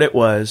usually what it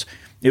was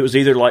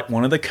either like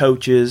one of the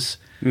coaches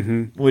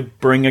would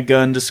bring a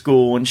gun to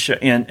school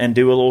and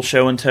do a little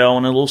show and tell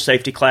and a little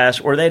safety class,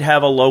 or they'd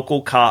have a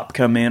local cop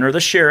come in, or the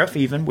sheriff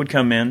even would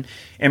come in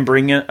and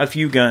bring in a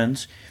few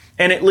guns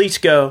and at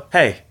least go,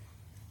 hey,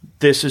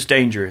 this is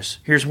dangerous.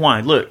 Here's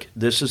why. Look,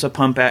 this is a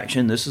pump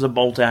action. This is a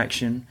bolt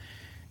action.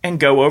 And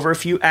go over a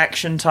few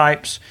action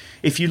types.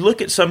 If you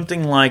look at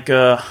something like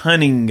a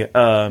hunting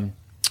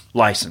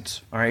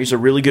license, all right, here's a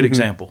really good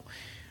example.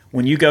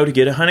 When you go to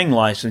get a hunting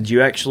license, you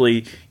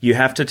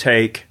have to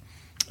take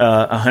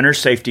a hunter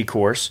safety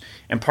course.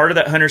 And part of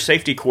that hunter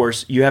safety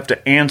course, you have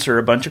to answer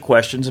a bunch of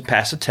questions and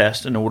pass a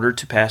test in order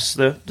to pass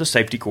the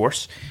safety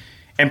course.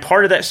 And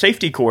part of that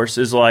safety course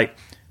is like,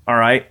 all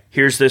right,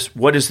 here's this.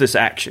 What is this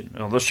action?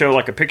 They'll show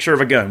like a picture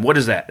of a gun. What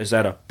is that? Is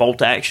that a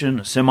bolt action,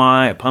 a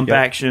semi, a pump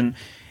action?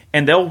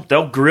 And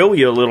they'll grill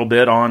you a little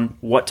bit on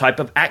what type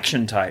of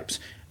action types.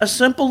 A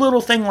simple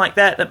little thing like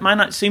that might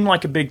not seem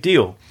like a big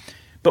deal.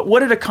 But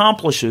what it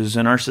accomplishes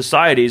in our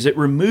society is it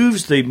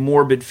removes the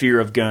morbid fear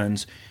of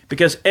guns,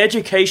 because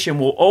education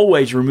will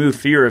always remove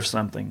fear of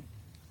something,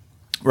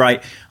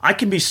 right? I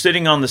can be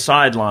sitting on the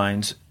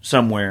sidelines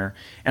somewhere,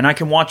 and I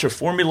can watch a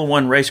Formula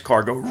One race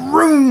car go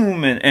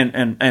room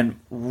and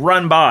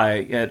run by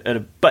at a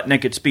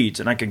butt-naked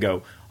speeds, and I can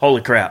go,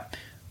 holy crap,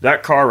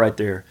 that car right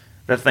there,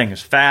 that thing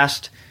is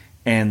fast,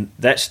 and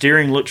that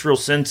steering looks real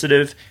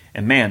sensitive.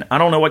 And man, I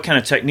don't know what kind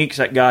of techniques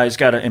that guy's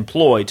got to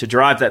employ to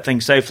drive that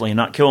thing safely and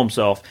not kill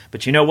himself.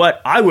 But you know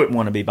what? I wouldn't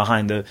want to be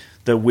behind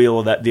the wheel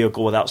of that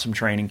vehicle without some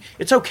training.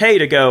 It's okay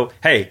to go,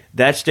 hey,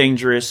 that's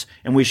dangerous,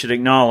 and we should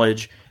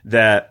acknowledge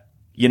that,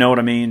 you know what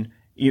I mean?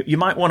 You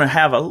might want to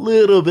have a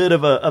little bit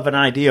of an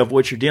idea of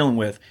what you're dealing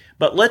with.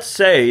 But let's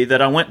say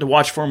that I went to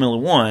watch Formula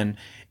One,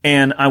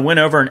 and I went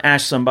over and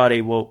asked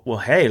somebody,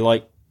 well, hey,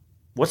 like,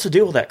 what's the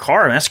deal with that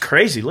car? That's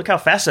crazy. Look how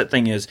fast that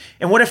thing is.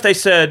 And what if they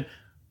said,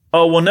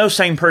 oh, well, no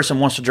sane person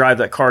wants to drive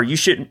that car. You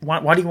shouldn't.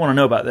 Why do you want to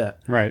know about that?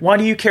 Right. Why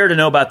do you care to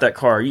know about that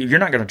car? You're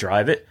not going to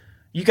drive it.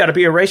 You got to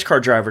be a race car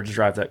driver to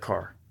drive that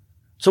car.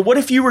 So what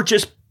if you were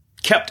just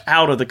kept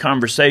out of the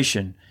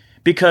conversation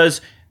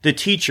because the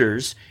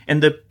teachers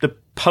and the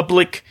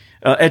public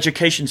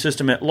education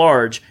system at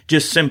large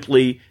just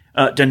simply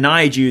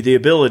denied you the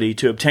ability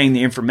to obtain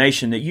the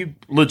information that you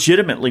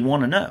legitimately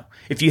want to know?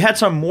 If you had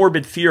some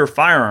morbid fear of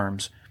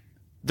firearms,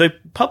 the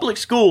public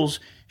schools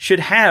should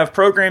have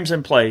programs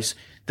in place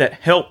that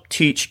help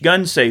teach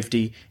gun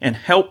safety and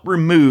help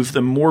remove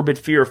the morbid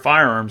fear of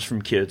firearms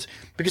from kids,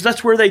 because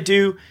that's where they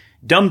do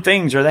dumb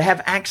things or they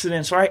have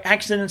accidents. Right?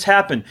 Accidents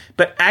happen,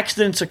 but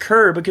accidents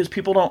occur because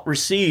people don't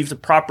receive the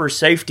proper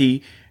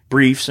safety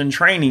briefs and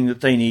training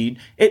that they need,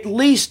 at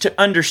least to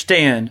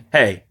understand,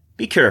 hey,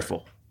 be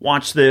careful,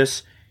 watch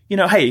this. You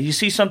know, hey, you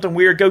see something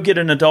weird, go get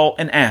an adult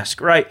and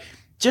ask, right?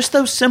 Just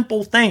those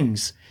simple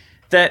things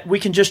that we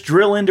can just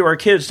drill into our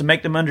kids to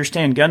make them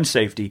understand gun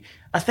safety.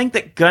 I think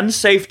that gun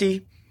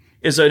safety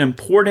is an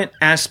important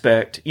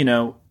aspect, you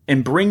know,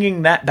 in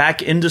bringing that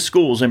back into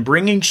schools and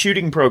bringing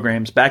shooting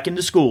programs back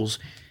into schools.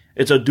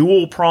 It's a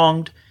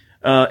dual-pronged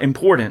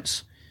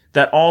importance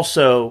that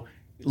also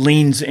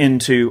leans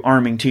into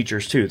arming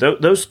teachers too.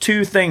 Those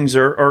two things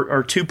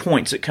are 2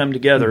 points that come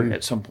together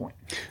at some point.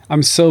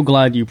 I'm so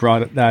glad you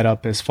brought that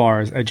up as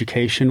far as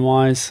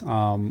education-wise,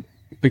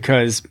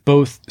 because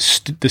both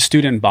the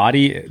student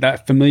body,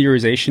 that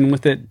familiarization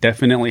with it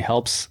definitely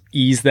helps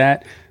ease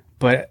that.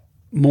 But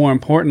more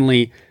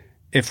importantly,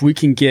 if we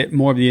can get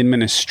more of the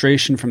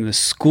administration from the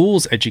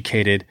schools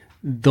educated,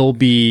 they'll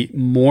be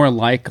more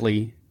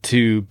likely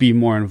to be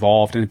more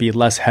involved and be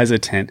less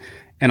hesitant.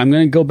 And I'm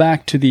going to go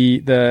back to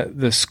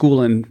the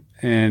school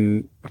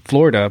in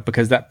Florida,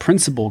 because that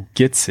principal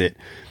gets it.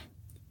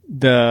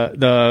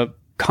 The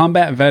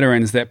combat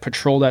veterans that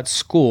patrol that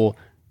school,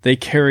 they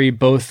carry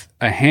both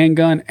a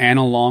handgun and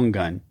a long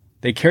gun.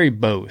 They carry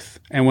both.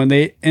 And when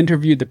they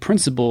interviewed the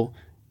principal,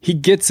 he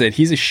gets it.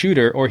 He's a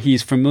shooter, or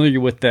he's familiar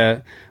with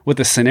the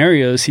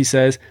scenarios. He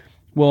says,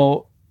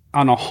 well,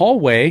 on a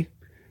hallway,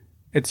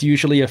 it's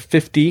usually a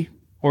 50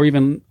 or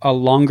even a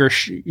longer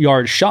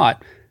yard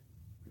shot.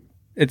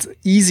 It's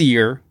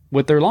easier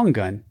with their long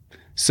gun.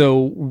 So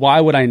why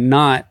would I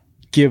not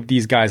give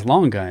these guys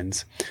long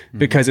guns?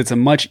 Because it's a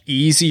much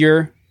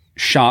easier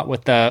shot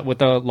with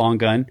the long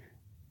gun,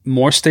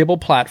 more stable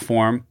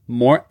platform,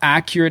 more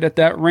accurate at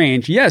that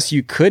range. Yes,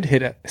 you could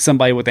hit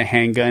somebody with a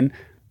handgun,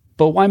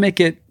 but why make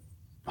it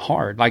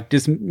hard? Like,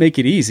 just make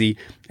it easy.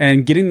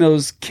 And getting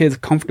those kids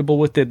comfortable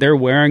with it, they're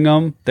wearing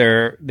them.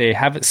 They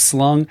have it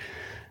slung.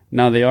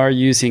 Now they are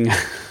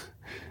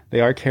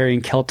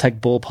carrying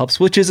Kel-Tec bullpups,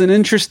 which is an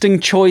interesting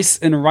choice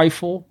in a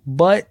rifle,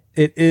 but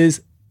it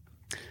is,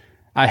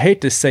 I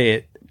hate to say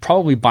it,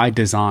 probably by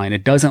design.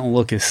 It doesn't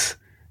look as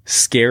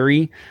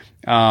scary.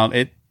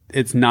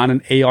 It's not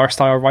an AR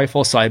style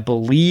rifle, so I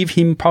believe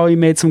he probably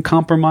made some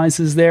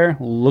compromises there,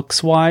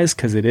 looks wise,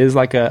 because it is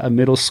like a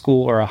middle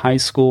school or a high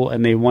school,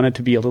 and they want it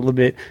to be a little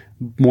bit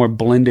more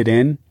blended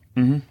in.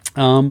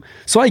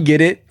 So I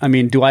get it. I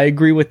mean, do I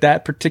agree with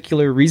that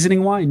particular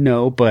reasoning why?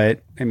 No,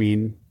 but I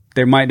mean,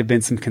 there might have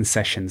been some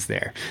concessions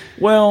there.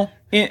 Well,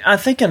 I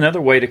think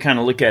another way to kind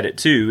of look at it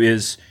too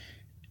is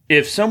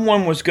if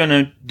someone was going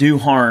to do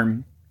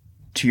harm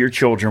to your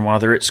children while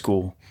they're at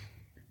school,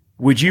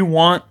 would you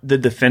want the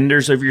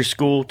defenders of your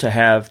school to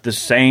have the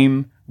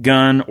same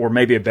gun or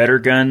maybe a better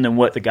gun than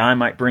what the guy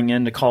might bring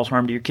in to cause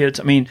harm to your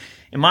kids? I mean,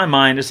 in my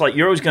mind, it's like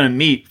you're always going to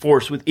meet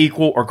force with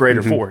equal or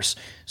greater force.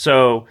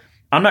 So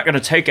I'm not going to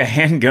take a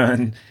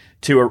handgun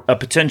to a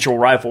potential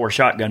rifle or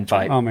shotgun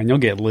fight. Oh, man, you'll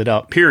get lit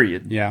up.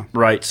 Period. Yeah.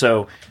 Right.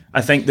 So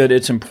I think that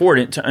it's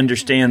important to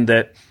understand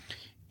that,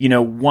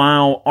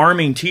 while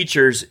arming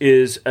teachers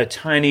is a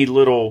tiny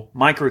little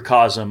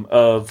microcosm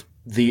of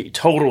the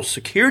total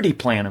security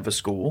plan of a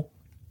school,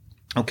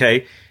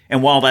 okay,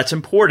 and while that's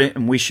important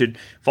and we should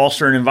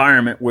foster an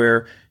environment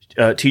where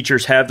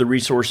teachers have the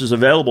resources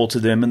available to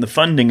them and the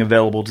funding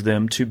available to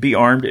them to be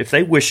armed if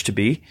they wish to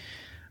be,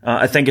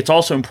 I think it's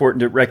also important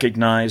to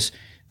recognize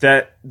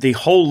that the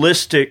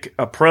holistic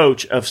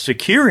approach of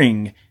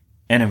securing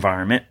an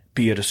environment,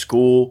 be it a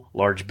school,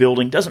 large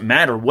building, doesn't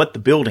matter what the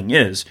building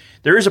is.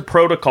 There is a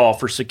protocol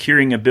for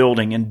securing a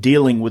building and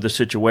dealing with a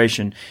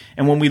situation.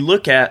 And when we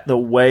look at the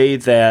way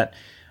that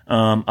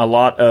a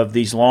lot of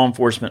these law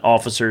enforcement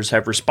officers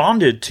have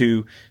responded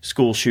to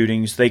school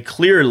shootings, they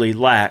clearly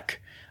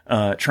lack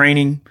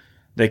training,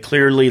 they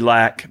clearly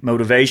lack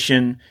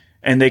motivation,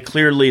 and they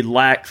clearly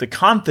lack the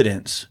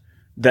confidence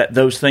that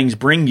those things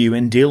bring you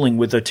in dealing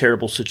with a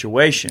terrible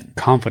situation.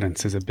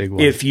 Confidence is a big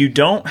one. If you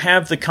don't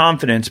have the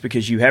confidence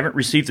because you haven't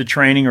received the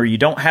training or you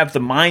don't have the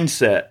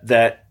mindset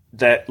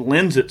that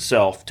lends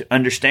itself to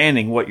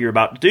understanding what you're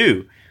about to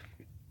do,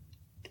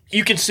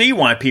 you can see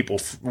why people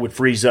would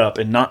freeze up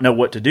and not know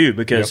what to do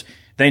because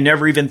they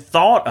never even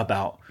thought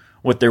about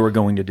what they were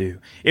going to do.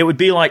 It would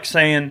be like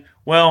saying,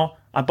 well,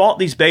 I bought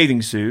these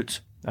bathing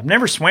suits. I've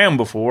never swam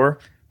before.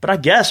 But I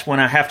guess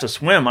when I have to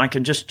swim, I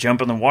can just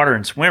jump in the water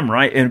and swim,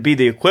 right? And it'd be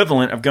the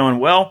equivalent of going,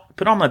 well,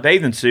 put on my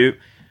bathing suit,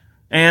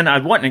 and I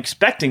wasn't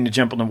expecting to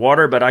jump in the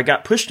water, but I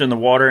got pushed in the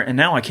water, and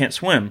now I can't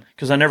swim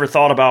because I never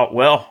thought about,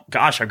 well,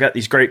 gosh, I've got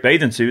these great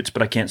bathing suits,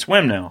 but I can't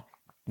swim now.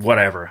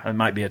 Whatever. It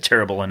might be a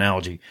terrible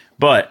analogy,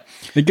 but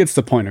it gets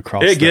the point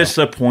across. It gets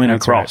the point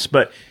across. Right.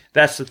 But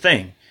that's the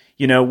thing.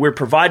 We're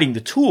providing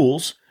the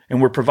tools, and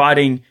we're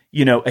providing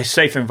a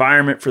safe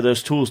environment for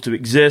those tools to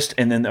exist.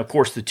 And then, of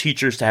course, the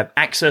teachers to have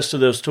access to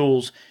those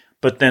tools.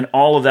 But then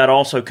all of that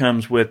also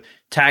comes with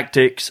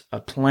tactics, a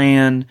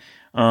plan,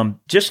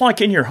 just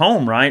like in your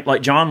home, right?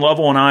 Like John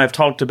Lovell and I have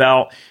talked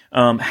about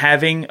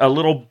having a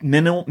little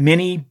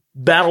mini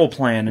battle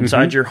plan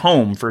inside your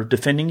home for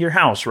defending your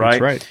house, right?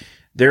 That's right.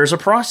 There's a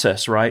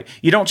process, right?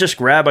 You don't just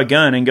grab a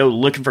gun and go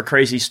looking for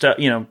crazy stuff,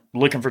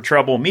 looking for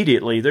trouble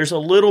immediately. There's a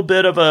little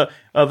bit of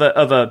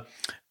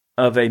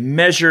a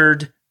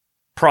measured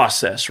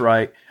process,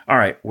 right? All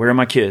right, where are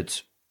my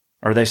kids?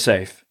 Are they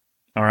safe?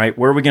 All right,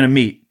 where are we going to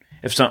meet?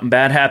 If something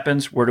bad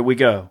happens, where do we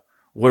go?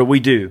 What do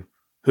we do?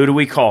 Who do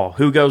we call?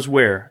 Who goes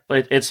where?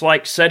 It's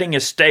like setting a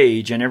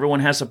stage and everyone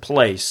has a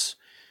place,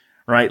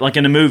 right? Like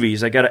in the movies,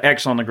 they got an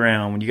X on the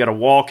ground when you got to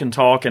walk and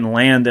talk and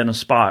land in a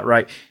spot,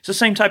 right? It's the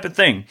same type of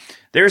thing.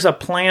 There's a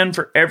plan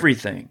for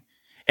everything.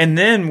 And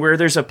then where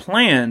there's a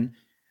plan,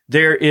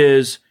 there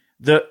is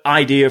the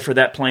idea for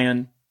that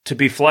plan to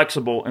be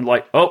flexible and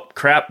like, oh,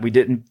 crap, we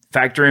didn't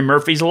factor in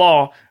Murphy's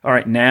Law. All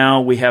right,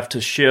 now we have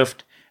to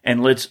shift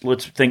and let's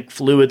think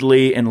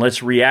fluidly and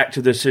let's react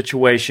to this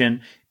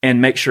situation and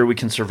make sure we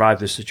can survive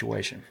this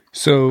situation.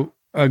 So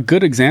a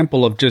good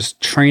example of just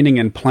training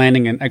and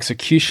planning and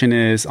execution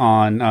is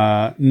on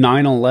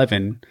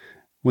 9/11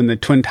 when the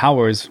Twin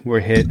Towers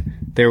were hit.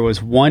 There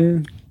was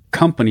one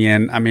company,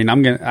 and I mean,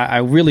 I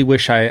really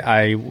wish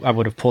I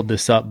would have pulled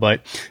this up,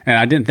 and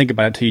I didn't think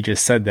about it until you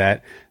just said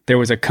that. There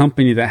was a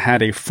company that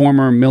had a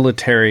former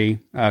military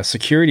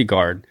security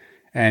guard,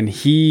 and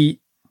he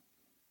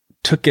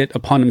took it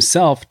upon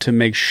himself to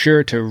make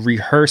sure to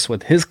rehearse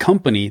with his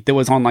company that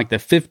was on like the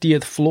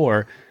 50th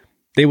floor.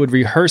 They would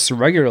rehearse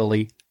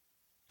regularly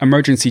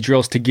emergency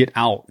drills to get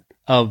out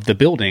of the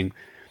building.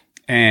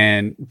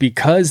 And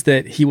because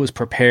that he was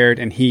prepared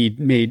and he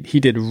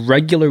did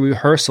regular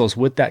rehearsals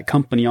with that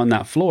company on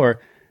that floor,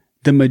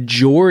 the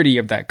majority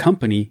of that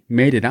company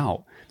made it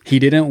out. He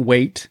didn't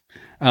wait.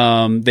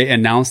 They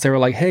announced, they were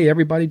like, hey,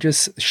 everybody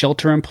just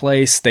shelter in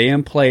place, stay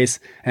in place.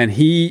 And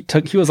he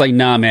was like,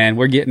 nah, man,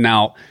 we're getting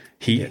out.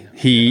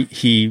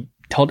 He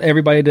told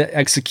everybody to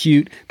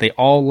execute. They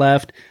all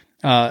left.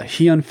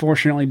 He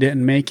unfortunately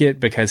didn't make it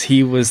because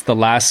he was the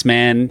last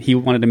man. He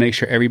wanted to make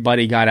sure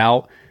everybody got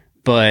out.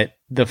 But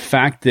the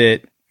fact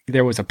that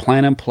there was a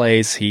plan in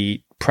place,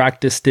 he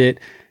practiced it,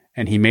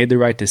 and he made the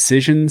right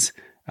decisions.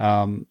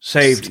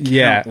 Saved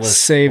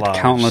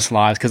countless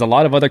lives because a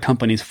lot of other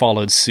companies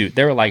followed suit.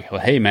 They were like, well,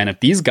 hey, man, if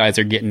these guys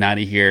are getting out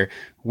of here,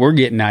 we're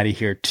getting out of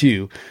here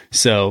too.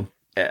 So,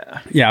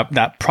 yeah,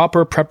 that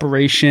proper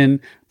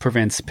preparation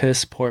prevents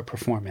piss poor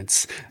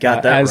performance.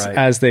 Got that right.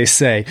 As they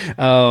say.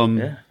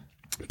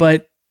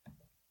 But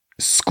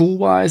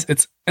school-wise,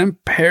 it's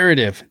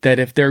imperative that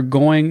if they're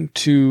going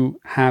to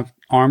have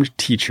armed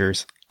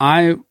teachers,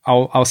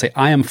 I'll say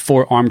I am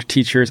for armed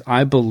teachers.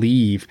 I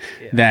believe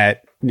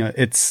that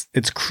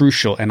it's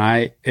crucial.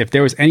 And if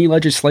there was any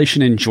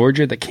legislation in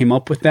Georgia that came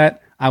up with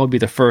that, I would be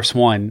the first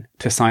one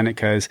to sign it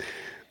because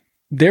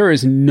there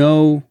is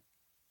no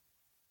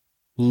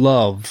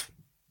love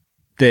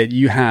that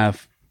you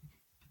have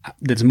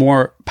that's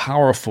more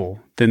powerful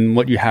than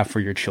what you have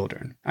for your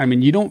children. I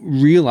mean, you don't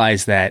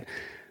realize that,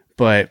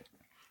 but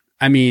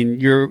I mean,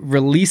 you're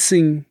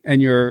releasing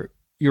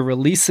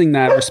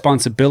that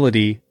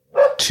responsibility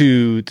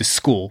to the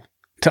school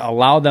to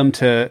allow them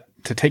to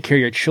take care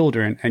of your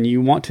children, and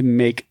you want to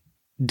make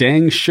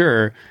dang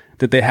sure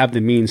that they have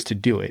the means to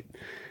do it.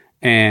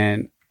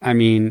 And I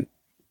mean,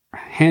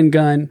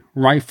 handgun,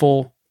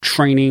 rifle,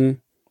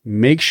 training,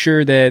 make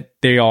sure that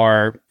they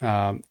are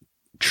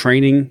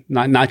training,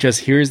 not just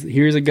here's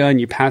a gun,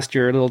 you passed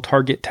your little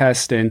target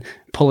test and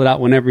pull it out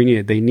whenever you need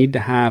it. They need to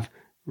have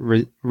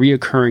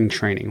reoccurring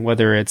training,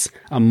 whether it's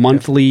a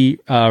monthly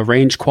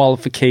range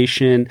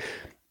qualification.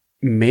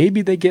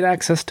 Maybe they get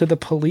access to the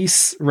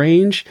police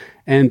range,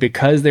 and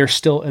because they're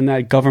still in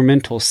that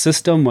governmental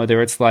system,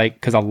 whether it's like,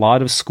 because a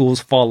lot of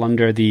schools fall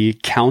under the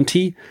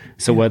county,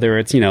 so whether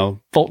it's,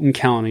 Fulton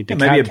County, DeKalb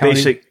maybe a County,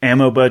 basic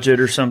ammo budget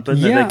or something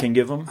that they can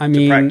give them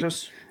to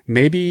practice.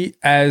 Maybe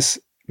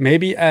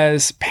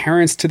as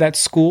parents to that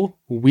school,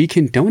 we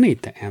can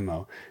donate the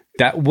ammo.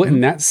 That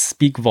wouldn't that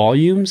speak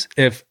volumes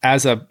if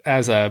as a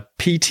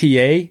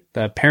PTA,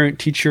 the Parent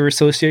Teacher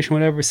Association,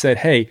 whatever, said,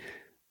 hey,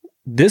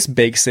 this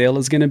bake sale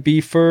is going to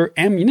be for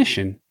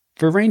ammunition,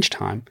 for range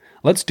time.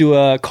 Let's do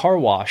a car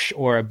wash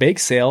or a bake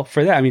sale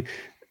for that. I mean,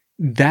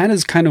 that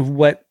is kind of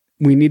what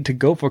we need to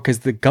go for, because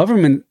the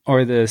government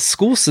or the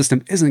school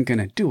system isn't going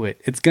to do it.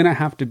 It's going to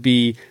have to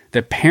be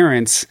the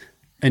parents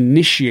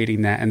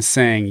initiating that and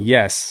saying,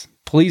 yes,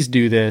 please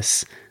do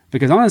this.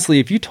 Because honestly,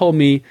 if you told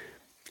me,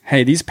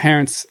 hey, these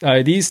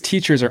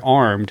teachers are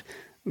armed,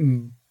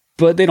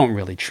 but they don't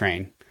really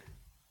train,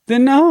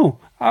 then no.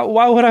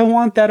 Why would I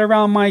want that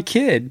around my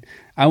kid?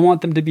 I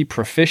want them to be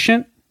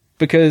proficient,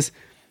 because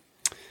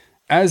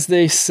as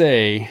they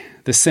say,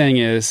 the saying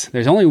is,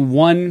 there's only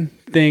one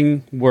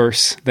thing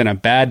worse than a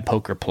bad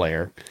poker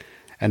player,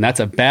 and that's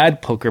a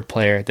bad poker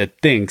player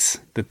that thinks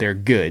that they're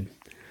good.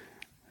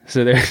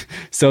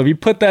 So if you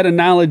put that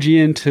analogy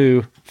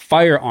into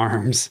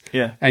firearms,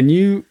 and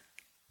you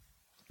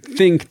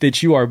think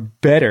that you are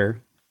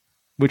better,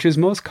 which is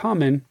most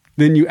common,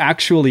 than you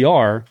actually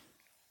are,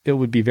 it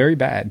would be very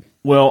bad.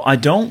 Well, I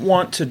don't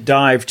want to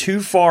dive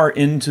too far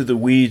into the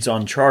weeds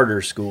on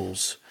charter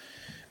schools,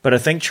 but I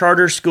think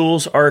charter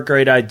schools are a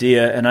great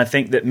idea, and I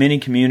think that many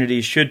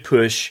communities should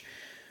push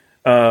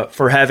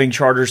for having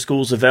charter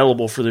schools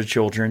available for their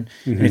children.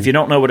 Mm-hmm. And if you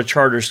don't know what a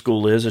charter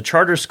school is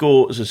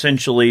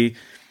essentially,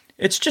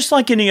 it's just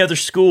like any other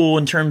school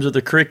in terms of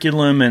the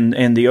curriculum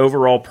and the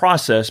overall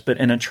process, but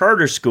in a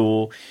charter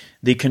school,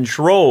 the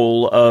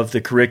control of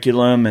the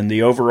curriculum and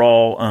the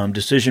overall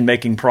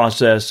decision-making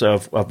process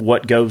of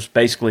what goes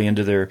basically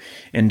into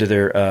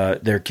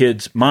their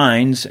kids'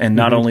 minds, and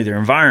not only their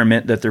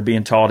environment that they're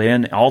being taught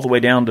in, all the way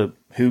down to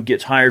who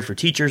gets hired for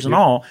teachers and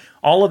all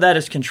of that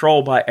is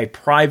controlled by a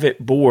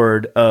private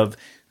board of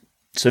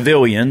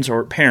civilians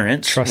or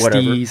parents,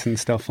 trustees and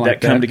stuff like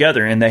that come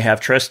together, and they have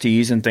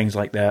trustees and things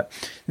like that.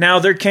 Now,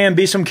 there can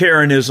be some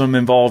Karenism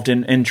involved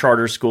in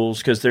charter schools,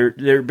 because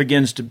there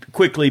begins to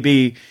quickly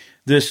be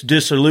this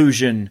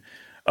disillusion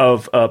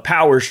of a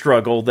power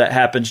struggle that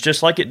happens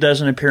just like it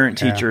does in a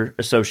parent-teacher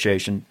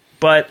association.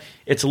 But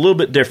it's a little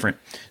bit different.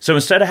 So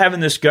instead of having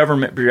this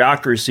government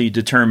bureaucracy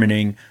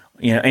determining,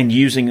 and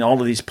using all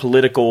of these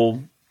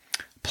political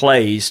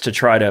plays to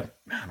try to,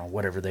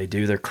 whatever they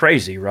do, they're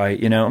crazy,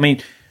 right?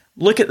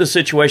 Look at the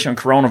situation on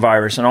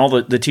coronavirus, and all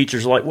the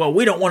teachers are like, well,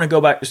 we don't want to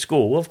go back to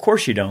school. Well, of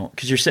course you don't,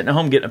 because you're sitting at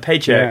home getting a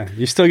paycheck. Yeah,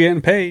 you're still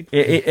getting paid.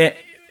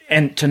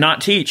 And to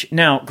not teach.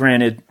 Now,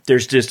 granted,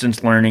 there's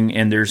distance learning,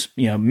 and there's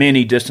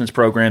many distance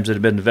programs that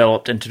have been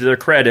developed, and to their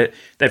credit,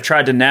 they've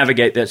tried to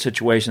navigate that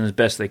situation as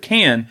best they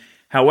can.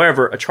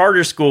 However, a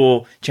charter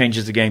school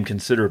changes the game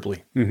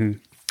considerably,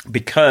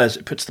 because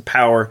it puts the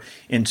power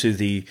into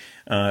the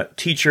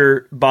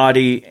teacher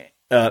body,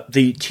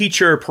 the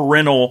teacher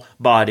parental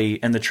body,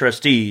 and the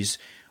trustees,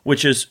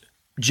 which is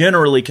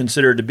generally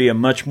considered to be a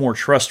much more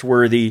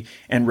trustworthy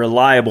and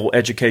reliable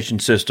education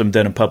system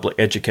than a public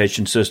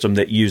education system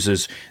that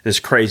uses this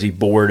crazy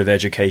board of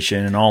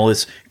education and all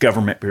this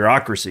government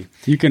bureaucracy.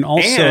 You can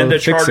also and a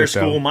charter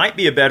school might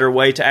be a better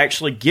way to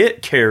actually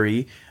get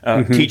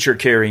teacher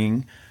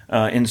carrying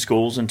in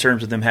schools in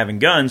terms of them having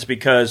guns,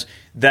 because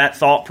that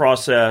thought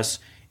process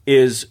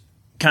is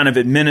kind of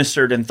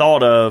administered and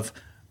thought of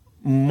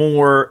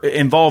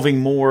involving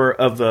more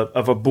of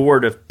a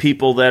board of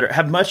people that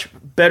have much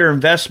better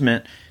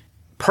investment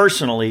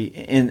personally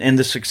in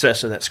the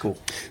success of that school.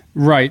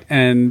 Right,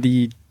 and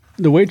the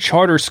way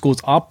charter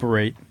schools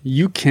operate,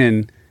 you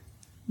can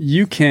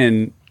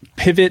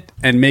pivot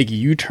and make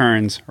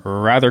U-turns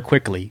rather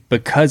quickly,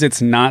 because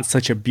it's not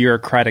such a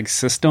bureaucratic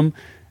system.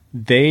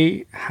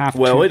 They have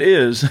to. It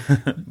is,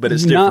 but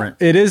it's different.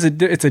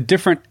 It's a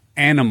different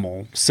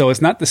animal. So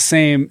it's not the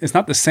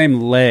same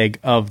leg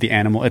of the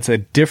animal. It's a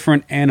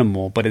different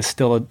animal, but it's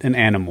still an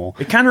animal.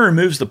 It kind of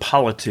removes the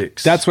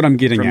politics. That's what I'm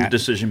getting from at. The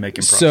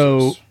decision-making process.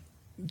 So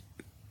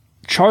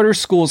charter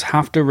schools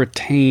have to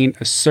retain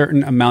a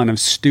certain amount of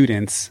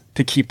students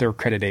to keep their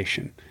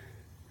accreditation.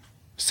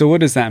 So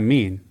what does that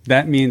mean?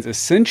 That means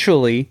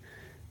essentially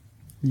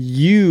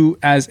you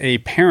as a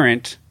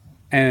parent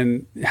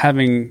and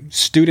having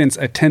students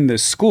attend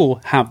this school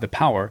have the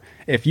power.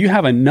 If you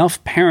have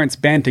enough parents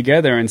band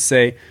together and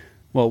say,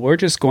 well, we're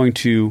just going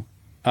to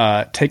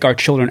take our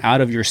children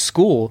out of your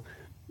school,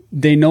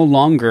 they no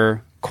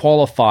longer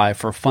qualify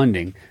for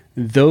funding.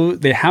 though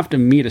they have to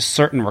meet a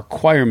certain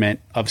requirement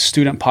of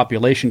student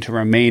population to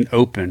remain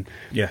open.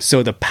 Yes.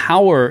 So the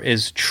power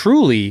is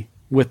truly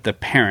with the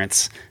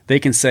parents. They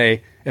can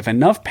say, if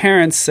enough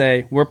parents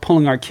say, we're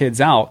pulling our kids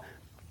out,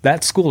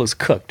 that school is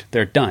cooked.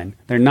 They're done.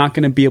 They're not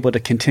going to be able to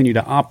continue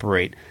to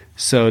operate.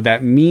 So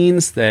that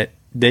means that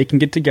they can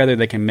get together,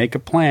 they can make a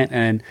plan.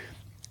 And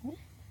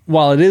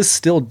while it is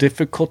still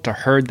difficult to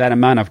herd that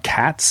amount of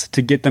cats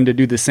to get them to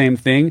do the same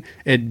thing,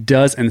 it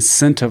does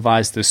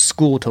incentivize the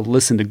school to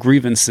listen to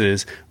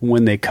grievances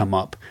when they come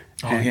up.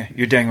 Oh, yeah,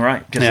 you're dang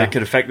right, because that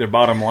could affect their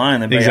bottom line.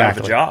 They may have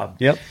a job.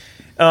 Yep.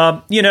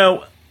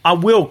 I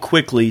will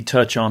quickly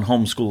touch on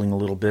homeschooling a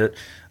little bit.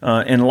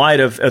 In light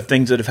of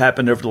things that have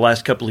happened over the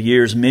last couple of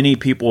years, many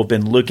people have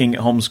been looking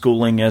at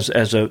homeschooling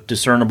as a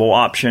discernible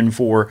option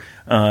for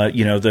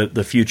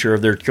the future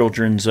of their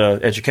children's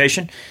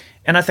education.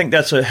 And I think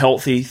that's a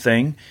healthy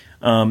thing.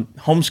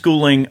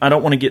 Homeschooling, I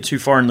don't want to get too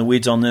far in the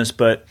weeds on this,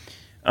 but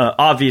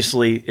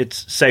obviously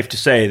it's safe to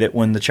say that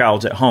when the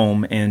child's at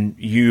home and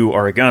you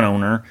are a gun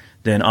owner,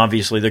 then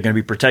obviously they're going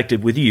to be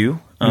protected with you.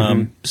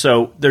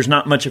 So there's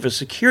not much of a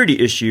security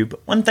issue.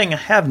 But one thing I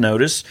have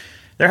noticed,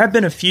 there have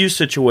been a few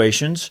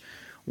situations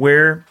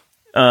where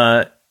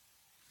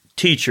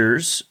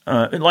teachers,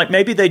 like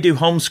maybe they do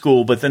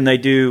homeschool, but then they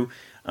do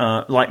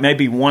like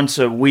maybe once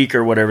a week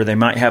or whatever, they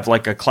might have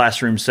like a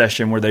classroom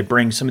session where they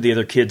bring some of the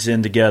other kids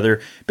in together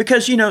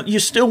because, you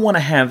still want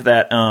to have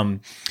that,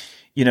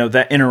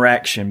 that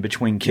interaction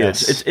between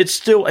kids. Yes. It's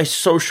still a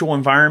social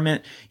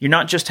environment. You're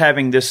not just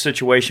having this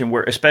situation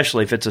where,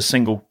 especially if it's a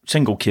single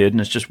kid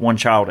and it's just one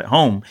child at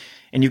home,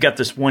 and you've got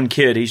this one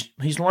kid,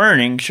 he's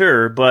learning,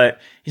 sure, but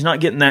he's not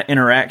getting that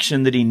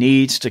interaction that he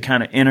needs to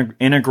kind of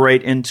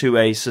integrate into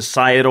a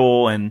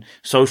societal and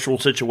social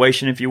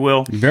situation, if you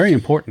will. Very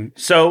important.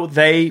 So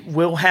they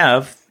will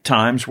have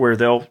times where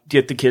they'll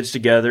get the kids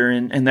together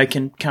and they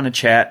can kind of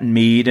chat and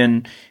meet,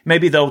 and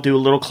maybe they'll do a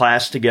little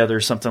class together or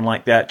something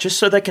like that, just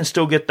so they can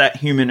still get that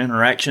human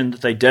interaction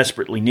that they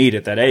desperately need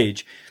at that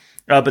age.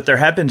 But there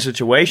have been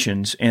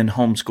situations in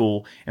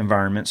homeschool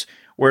environments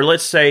where,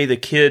 let's say, the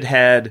kid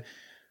had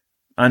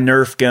a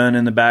Nerf gun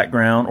in the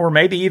background, or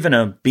maybe even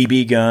a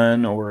BB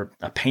gun or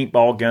a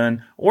paintball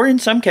gun, or in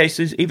some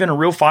cases, even a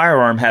real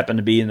firearm happened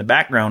to be in the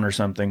background or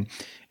something.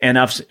 And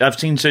I've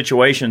seen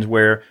situations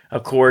where,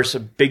 of course, a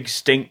big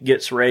stink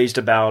gets raised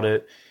about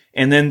it.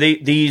 And then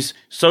these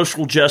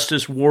social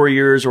justice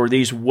warriors or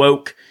these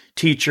woke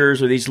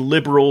teachers or these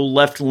liberal,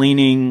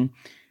 left-leaning,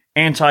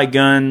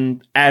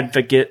 anti-gun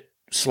advocate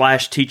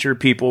 / teacher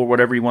people,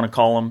 whatever you want to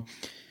call them,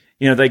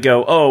 they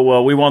go, oh,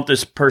 well, we want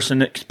this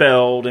person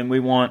expelled and we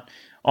want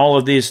all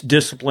of this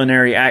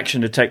disciplinary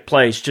action to take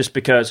place just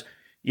because,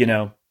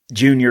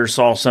 Junior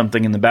saw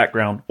something in the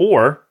background.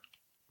 Or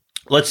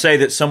let's say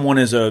that someone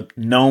is a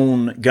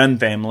known gun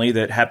family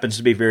that happens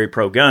to be very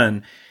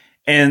pro-gun,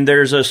 and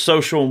there's a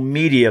social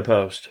media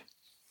post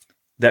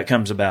that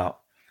comes about.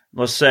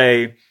 Let's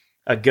say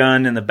a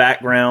gun in the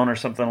background or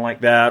something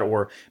like that,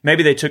 or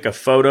maybe they took a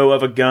photo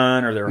of a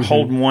gun or they're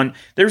holding one.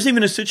 There's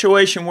even a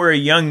situation where a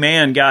young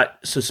man got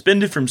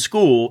suspended from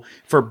school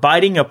for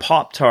biting a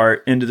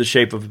Pop-Tart into the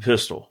shape of a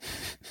pistol.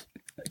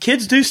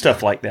 Kids do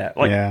stuff like that.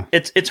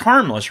 It's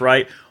harmless,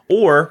 right?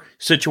 Or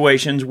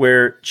situations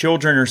where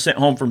children are sent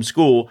home from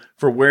school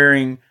for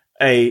wearing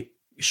a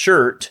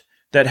shirt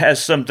that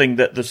has something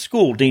that the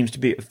school deems to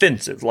be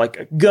offensive, like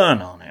a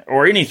gun on it,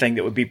 or anything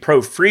that would be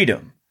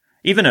pro-freedom.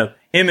 Even an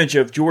image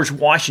of George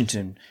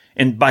Washington,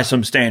 and by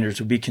some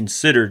standards, would be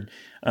considered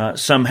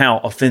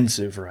somehow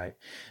offensive, right?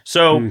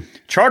 So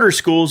charter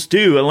schools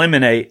do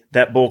eliminate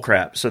that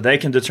bullcrap. So they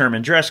can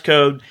determine dress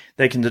code,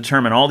 they can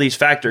determine all these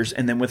factors.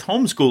 And then with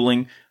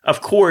homeschooling,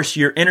 of course,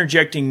 you're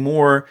interjecting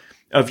more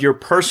of your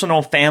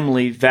personal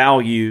family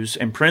values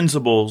and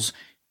principles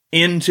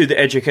into the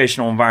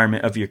educational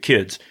environment of your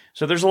kids.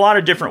 So there's a lot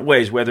of different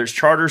ways, whether it's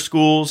charter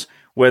schools,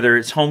 whether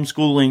it's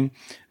homeschooling,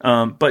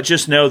 but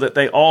just know that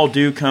they all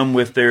do come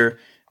with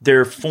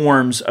their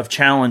forms of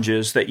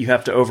challenges that you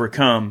have to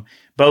overcome,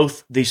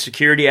 both the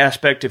security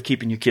aspect of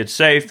keeping your kids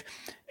safe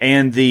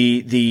and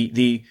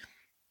the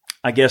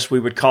I guess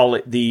we would call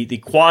it the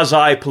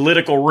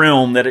quasi-political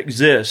realm that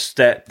exists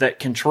that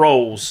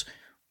controls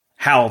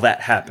how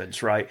that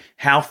happens, right?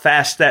 How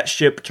fast that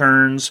ship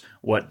turns,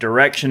 what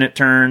direction it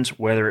turns,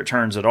 whether it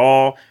turns at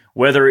all,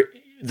 whether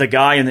the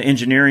guy in the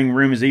engineering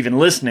room is even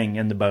listening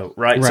in the boat,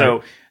 right?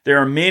 So there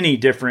are many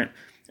different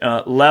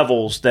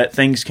levels that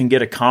things can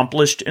get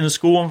accomplished in a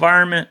school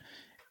environment.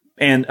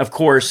 And of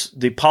course,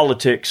 the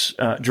politics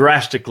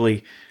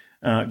drastically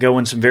go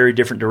in some very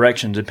different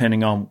directions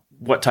depending on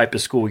what type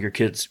of school your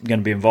kid's going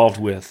to be involved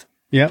with.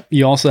 Yep.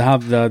 You also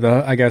have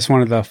the I guess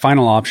one of the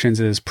final options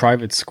is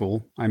private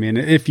school. I mean,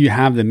 if you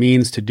have the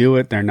means to do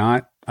it, they're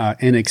not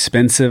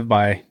inexpensive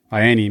by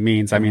any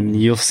means. I mean,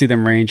 you'll see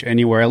them range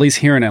anywhere, at least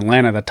here in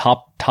Atlanta, the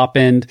top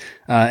end,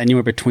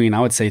 anywhere between,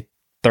 I would say,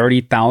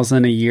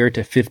 $30,000 a year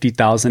to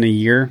 $50,000 a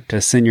year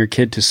to send your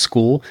kid to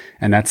school.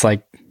 And that's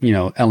like,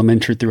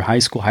 elementary through high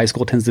school. High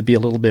school tends to be a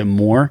little bit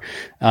more.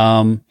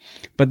 But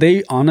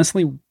they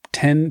honestly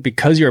tend,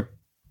 because you're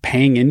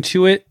paying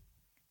into it,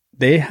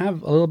 they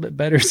have a little bit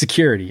better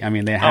security. I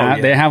mean, they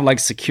have like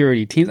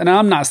security teams, and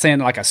I'm not saying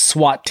like a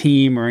SWAT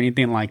team or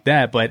anything like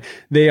that, but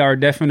they are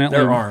definitely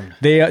they're armed.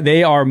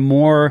 They are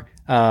more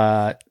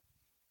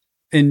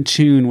in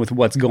tune with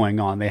what's going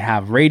on. They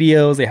have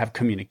radios, they have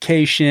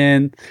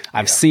communication.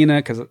 I've seen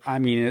it because I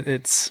mean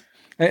it's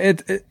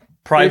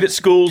private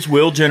schools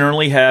will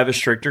generally have a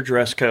stricter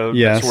dress code,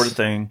 that sort of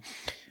thing.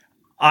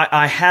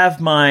 I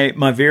have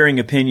my varying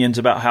opinions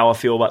about how I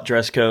feel about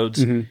dress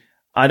codes. Mm-hmm.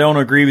 I don't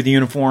agree with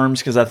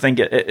uniforms because I think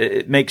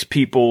it makes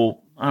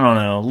people, I don't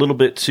know, a little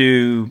bit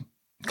too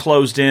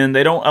closed in.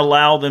 They don't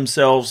allow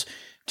themselves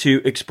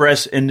to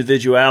express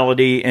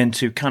individuality and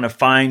to kind of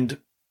find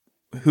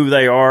who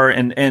they are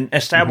and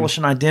establish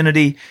an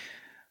identity.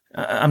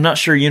 I'm not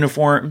sure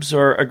uniforms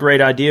are a great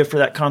idea for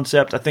that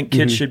concept. I think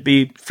kids should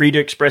be free to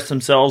express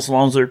themselves as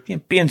long as they're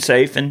being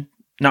safe and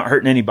not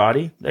hurting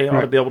anybody. They ought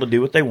to be able to do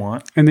what they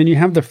want. And then you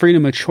have the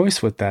freedom of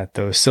choice with that,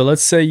 though. So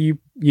let's say you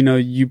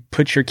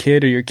put your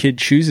kid or your kid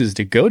chooses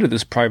to go to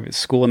this private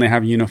school and they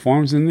have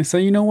uniforms and they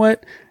say, you know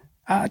what,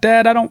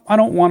 Dad, I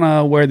don't want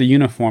to wear the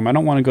uniform. I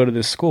don't want to go to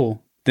this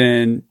school.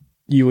 Then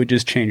you would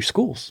just change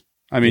schools.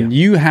 I mean,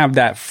 you have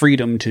that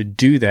freedom to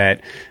do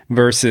that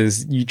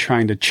versus you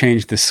trying to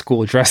change the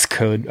school dress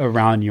code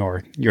around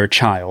your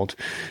child.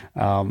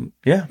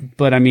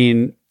 But I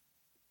mean,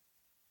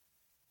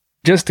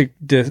 just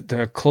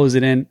to close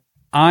it in,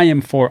 I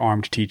am for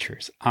armed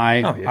teachers.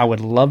 I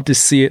would love to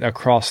see it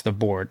across the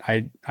board.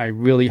 I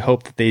really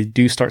hope that they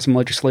do start some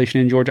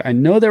legislation in Georgia. I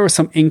know there was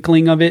some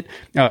inkling of it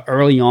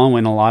early on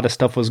when a lot of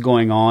stuff was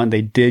going on.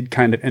 They did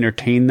kind of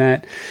entertain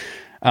that.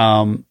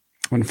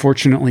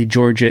 Unfortunately,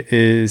 Georgia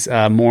is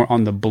more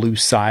on the blue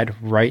side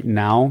right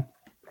now,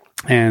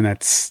 and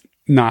that's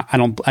not. I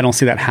don't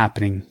see that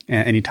happening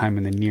anytime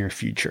in the near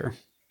future.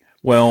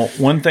 Well,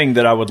 one thing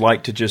that I would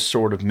like to just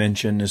sort of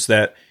mention is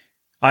that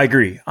I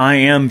agree. I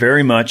am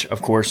very much,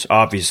 of course,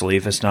 obviously,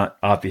 if it's not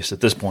obvious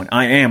at this point,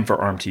 I am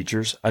for armed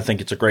teachers. I think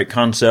it's a great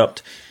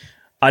concept.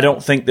 I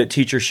don't think that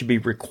teachers should be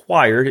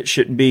required. It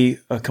shouldn't be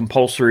a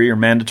compulsory or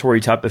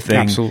mandatory type of thing.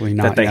 Absolutely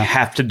not, that they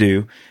have to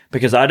do,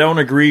 because I don't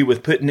agree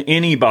with putting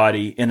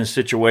anybody in a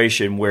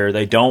situation where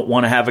they don't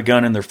want to have a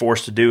gun and they're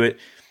forced to do it.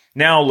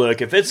 Now,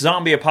 look, if it's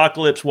zombie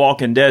apocalypse,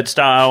 Walking Dead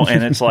style,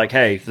 and it's like,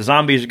 hey, if the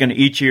zombies are going to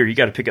eat you, or you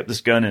got to pick up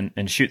this gun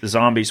and shoot the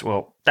zombies,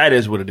 well, that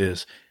is what it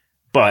is.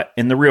 But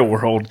in the real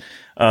world,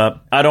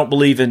 I don't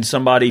believe in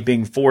somebody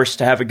being forced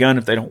to have a gun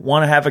if they don't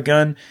want to have a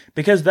gun,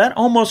 because that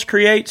almost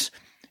creates,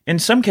 in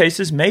some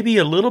cases, maybe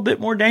a little bit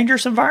more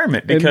dangerous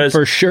environment. Because it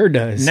for sure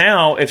does.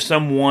 Now, if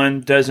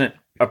someone doesn't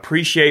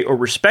appreciate or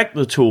respect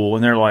the tool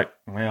and they're like,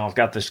 well, I've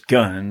got this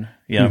gun,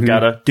 I've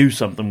got to do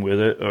something with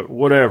it, or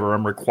whatever,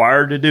 I'm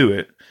required to do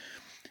it,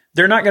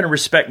 they're not going to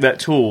respect that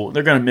tool.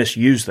 They're going to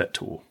misuse that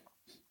tool.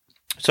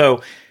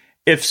 So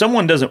if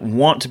someone doesn't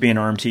want to be an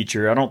armed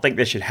teacher, I don't think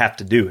they should have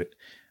to do it.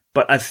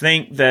 But I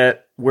think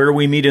that where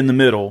we meet in the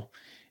middle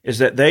is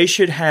that they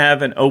should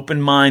have an open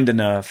mind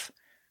enough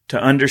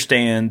to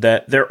understand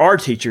that there are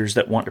teachers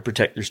that want to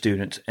protect their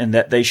students, and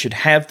that they should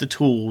have the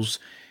tools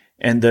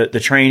and the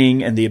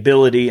training and the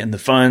ability and the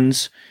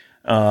funds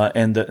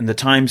and the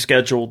time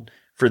scheduled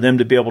for them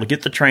to be able to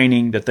get the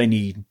training that they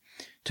need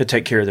to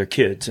take care of their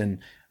kids. And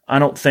I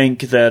don't think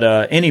that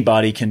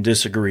anybody can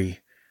disagree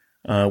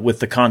with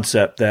the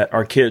concept that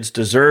our kids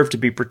deserve to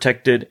be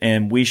protected,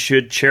 and we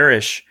should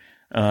cherish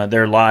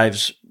their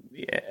lives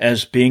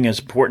as being as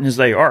important as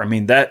they are. I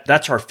mean,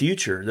 that's our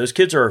future. Those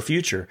kids are our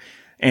future,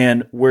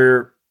 and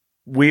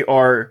we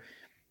are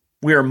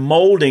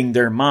molding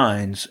their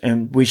minds,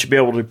 and we should be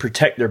able to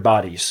protect their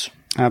bodies.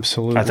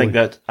 Absolutely.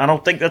 I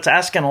don't think that's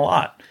asking a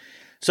lot.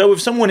 So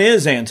if someone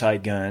is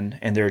anti-gun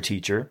and they're a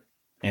teacher,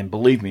 and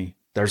believe me,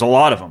 there's a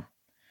lot of them.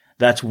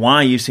 That's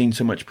why you've seen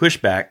so much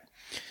pushback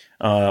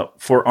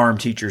for armed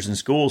teachers in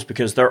schools,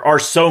 because there are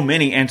so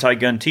many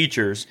anti-gun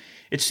teachers.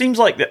 It seems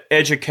like the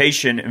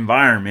education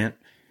environment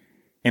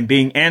and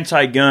being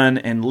anti-gun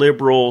and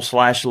liberal /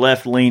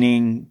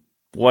 left-leaning,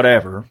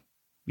 whatever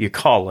you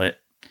call it,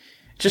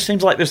 just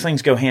seems like those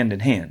things go hand in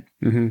hand.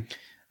 Mm-hmm.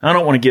 I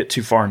don't want to get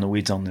too far in the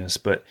weeds on this,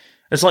 but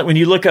it's like when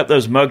you look up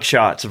those mug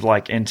shots of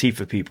like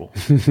Antifa people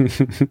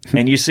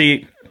and you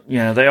see,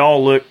 they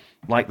all look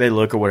like they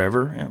look or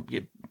whatever.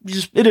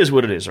 It is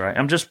what it is, right?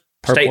 I'm just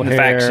stating the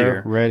facts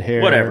here. Red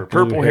hair, whatever.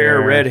 Purple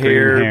hair, red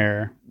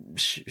hair,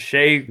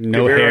 shaved,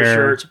 no hair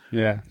shirts.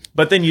 Yeah.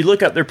 But then you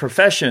look up their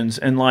professions,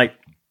 and like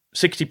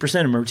 60% of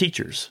them are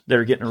teachers that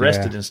are getting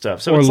arrested and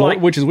stuff. So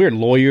which is weird.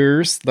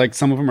 Lawyers, like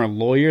some of them are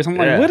lawyers. I'm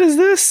like, what is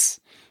this?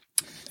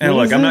 And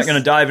look, I'm not going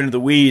to dive into the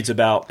weeds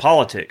about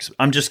politics.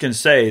 I'm just going to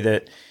say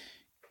that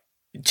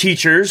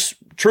teachers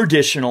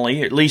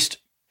traditionally, at least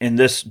in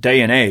this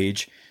day and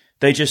age,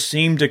 they just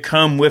seem to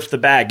come with the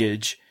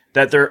baggage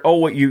that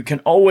you can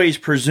always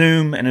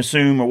presume and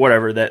assume or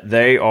whatever that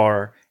they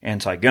are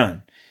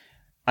anti-gun.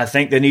 I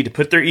think they need to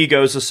put their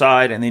egos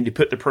aside, and they need to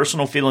put their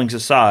personal feelings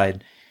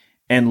aside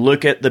and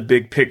look at the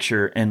big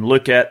picture and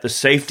look at the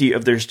safety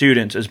of their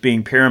students as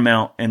being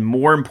paramount and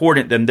more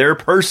important than their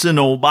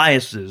personal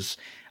biases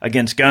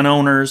against gun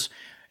owners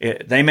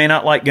They may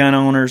not like gun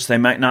owners. They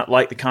might not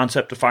like the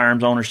concept of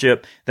firearms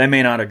ownership. They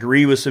may not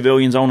agree with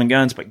civilians owning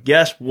guns, but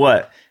guess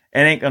what? It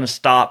ain't going to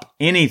stop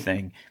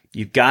anything.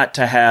 You've got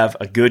to have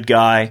a good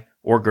guy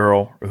or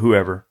girl or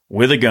whoever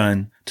with a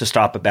gun to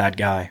stop a bad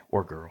guy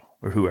or girl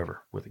or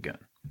whoever with a gun.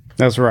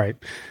 That's right.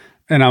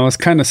 And I was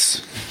kind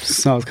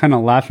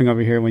of laughing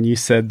over here when you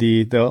said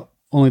the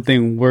only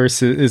thing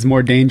worse is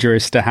more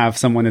dangerous to have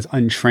someone that's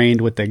untrained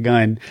with a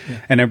gun.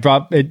 Yeah. And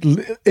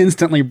it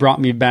instantly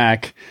brought me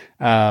back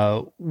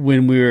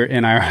when we were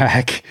in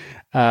Iraq.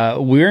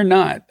 We're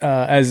not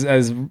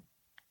as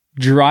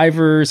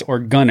drivers or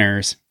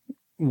gunners.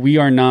 We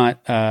are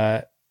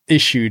not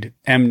issued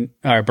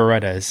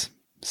Berettas.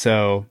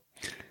 So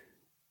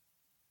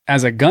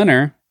as a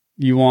gunner,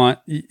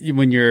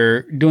 when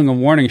you're doing a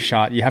warning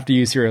shot, you have to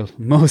use your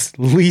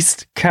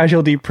least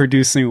casualty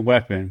producing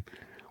weapon.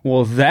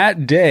 Well,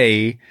 that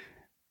day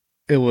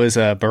it was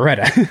a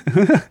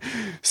Beretta.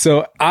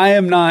 So I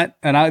am not,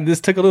 and this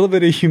took a little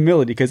bit of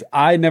humility because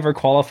I never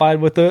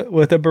qualified with a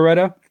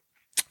Beretta.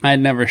 I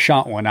had never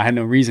shot one. I had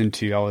no reason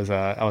to. I was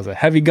a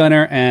heavy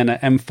gunner and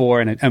an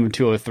M4 and an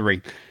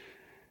M203.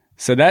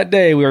 So that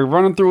day we were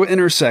running through an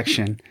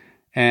intersection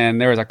and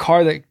there was a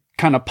car that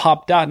kind of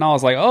popped out and I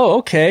was like, oh,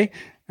 okay.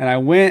 And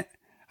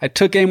I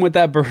took aim with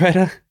that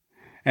Beretta,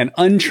 and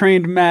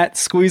untrained Matt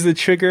squeezed the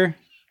trigger,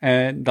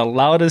 and the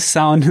loudest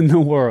sound in the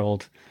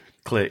world,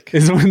 click,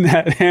 is when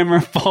that hammer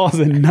falls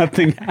and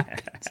nothing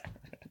happens.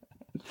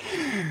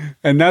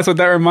 And that's what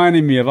that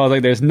reminded me of. I was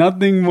like, there's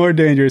nothing more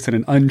dangerous than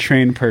an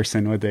untrained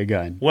person with a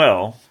gun.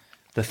 Well,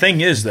 the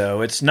thing is,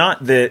 though, it's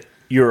not that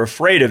you're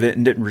afraid of it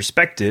and didn't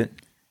respect it.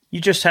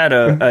 You just had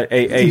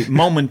a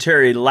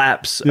momentary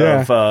lapse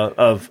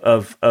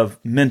of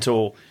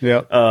mental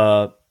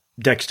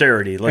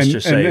dexterity. Let's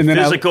just say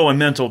physical and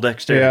mental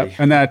dexterity. Yeah.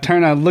 And then I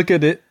turn, I look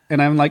at it,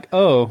 and I'm like,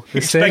 oh,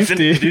 the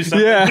safety.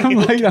 Yeah, I'm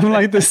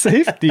like the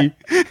safety.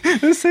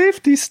 The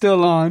safety's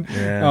still on.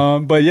 Yeah.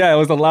 But yeah, it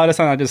was the loudest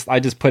sound. I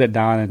just put it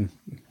down and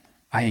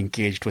I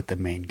engaged with the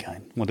main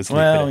gun. We'll just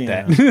leave it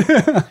at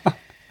that.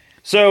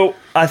 So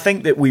I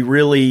think that we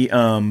really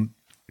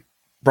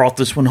brought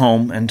this one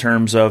home in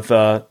terms of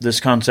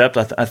this concept.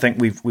 I think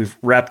we've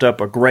wrapped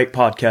up a great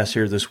podcast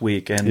here this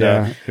week, and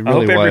it really I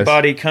hope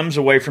everybody comes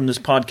away from this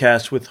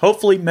podcast with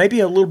hopefully maybe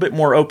a little bit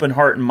more open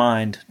heart and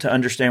mind to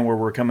understand where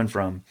we're coming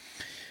from.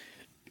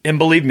 And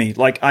believe me,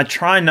 like, I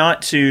try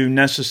not to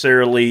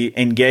necessarily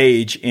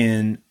engage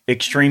in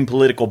extreme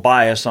political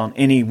bias on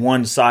any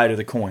one side of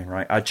the coin,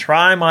 right? I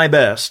try my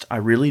best. I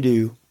really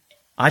do.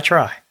 I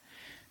try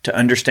to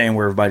understand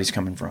where everybody's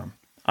coming from.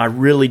 I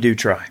really do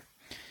try.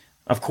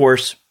 Of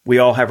course, we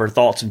all have our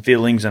thoughts and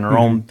feelings and our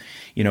own,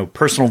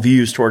 personal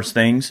views towards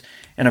things.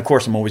 And of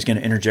course, I'm always going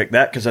to interject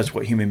that because that's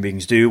what human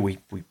beings do.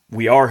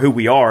 We are who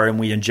we are, and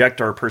we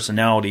inject our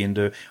personality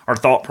into our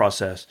thought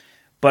process.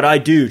 But I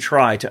do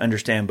try to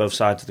understand both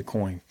sides of the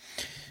coin.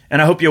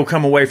 And I hope you'll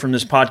come away from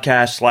this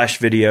podcast /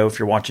 video, if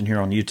you're watching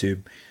here on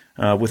YouTube,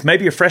 with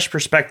maybe a fresh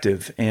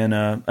perspective and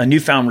a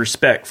newfound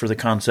respect for the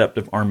concept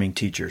of arming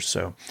teachers.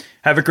 So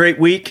have a great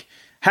week.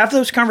 Have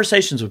those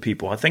conversations with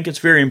people. I think it's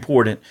very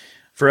important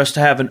for us to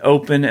have an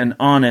open and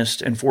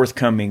honest and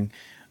forthcoming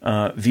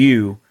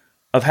view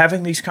of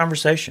having these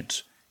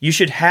conversations. You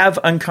should have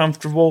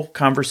uncomfortable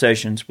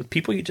conversations with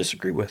people you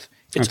disagree with.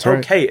 It's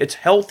okay. It's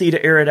healthy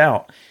to air it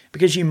out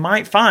because you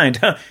might find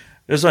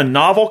there's a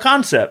novel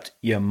concept.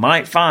 You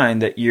might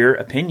find that your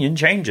opinion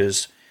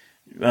changes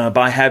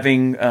by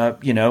having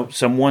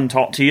someone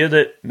talk to you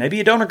that maybe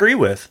you don't agree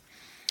with.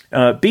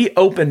 Be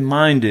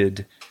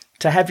open-minded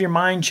to have your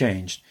mind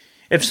changed.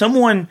 If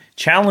someone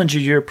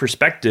challenges your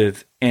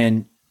perspective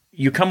and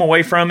you come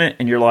away from it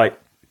and you're like,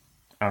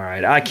 all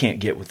right, I can't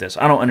get with this.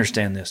 I don't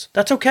understand this.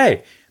 That's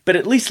okay. But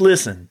at least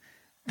listen.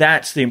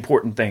 That's the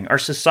important thing. Our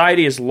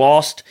society has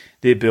lost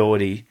the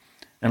ability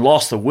and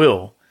lost the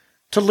will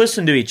to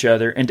listen to each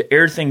other and to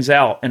air things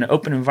out in an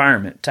open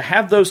environment, to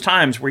have those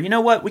times where, you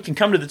know what, we can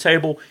come to the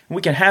table and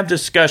we can have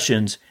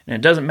discussions and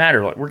it doesn't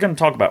matter. Like, we're going to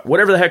talk about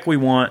whatever the heck we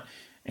want.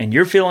 And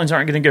your feelings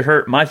aren't going to get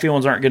hurt. My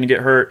feelings aren't going to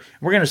get hurt.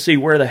 We're going to see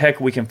where the heck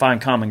we can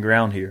find common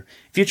ground here.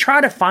 If you try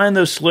to find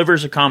those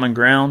slivers of common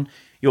ground,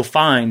 you'll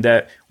find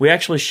that we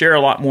actually share a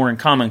lot more in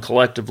common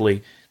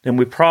collectively than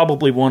we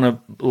probably want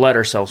to let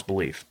ourselves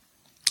believe.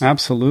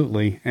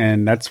 Absolutely.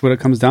 And that's what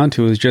it comes down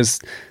to, is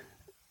just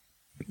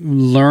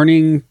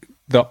learning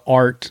the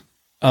art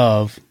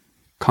of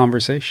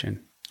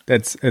conversation.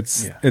 It's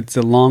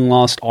a long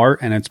lost art,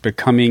 and it's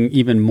becoming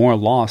even more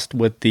lost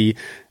with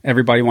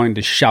everybody wanting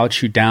to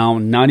shout you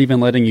down, not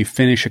even letting you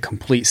finish a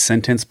complete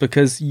sentence,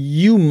 because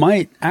you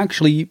might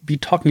actually be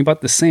talking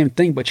about the same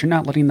thing, but you're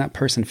not letting that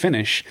person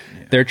finish.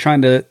 Yeah.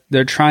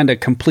 They're trying to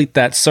complete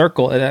that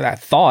circle,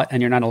 that thought,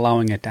 and you're not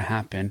allowing it to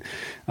happen.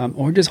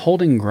 Or just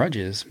holding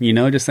grudges,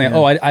 just saying,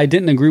 I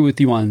didn't agree with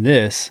you on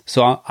this,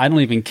 so I don't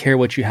even care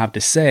what you have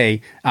to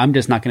say. I'm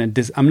not going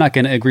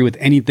to agree with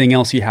anything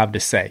else you have to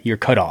say. You're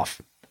cut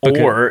off.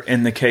 Okay. Or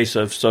in the case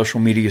of social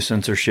media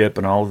censorship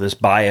and all of this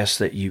bias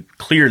that you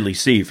clearly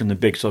see from the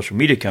big social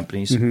media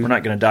companies, we're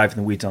not going to dive in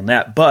the weeds on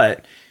that.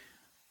 But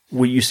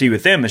what you see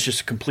with them is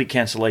just a complete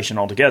cancellation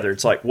altogether.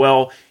 It's like,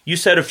 well, you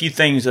said a few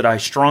things that I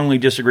strongly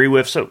disagree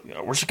with, so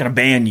we're just going to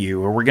ban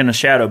you, or we're going to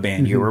shadow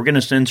ban you, or we're going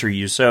to censor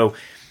you. So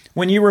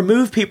when you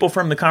remove people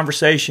from the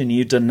conversation,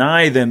 you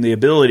deny them the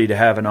ability to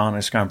have an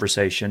honest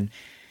conversation.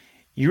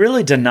 You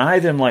really deny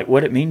them like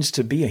what it means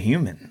to be a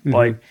human.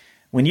 Like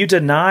when you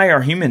deny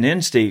our human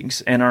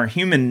instincts and our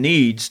human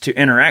needs to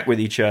interact with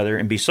each other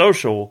and be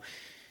social,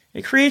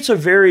 it creates a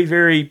very,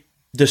 very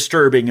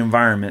disturbing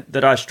environment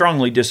that I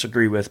strongly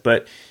disagree with.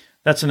 But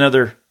that's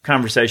another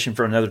conversation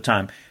for another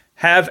time.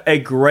 Have a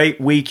great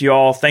week,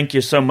 y'all. Thank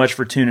you so much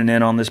for tuning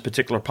in on this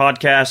particular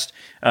podcast.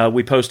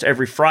 We post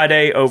every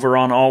Friday over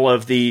on all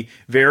of the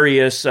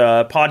various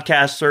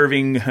podcast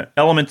serving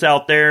elements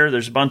out there.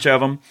 There's a bunch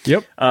of them.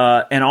 Yep.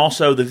 And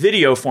also the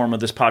video form of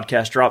this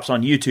podcast drops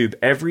on YouTube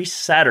every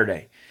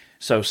Saturday.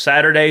 So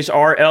Saturdays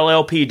are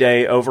LLP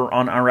Day over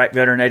on Iraq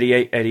Veteran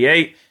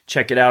 8888.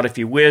 Check it out if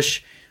you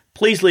wish.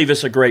 Please leave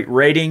us a great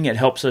rating. It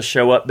helps us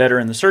show up better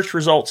in the search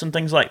results and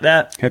things like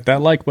that. Hit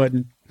that like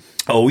button.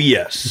 Oh,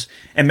 yes.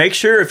 And make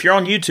sure if you're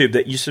on YouTube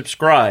that you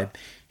subscribe.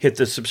 Hit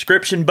the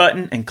subscription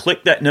button and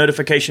click that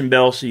notification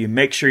bell so you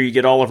make sure you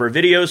get all of our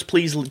videos.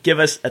 Please give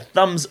us a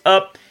thumbs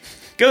up.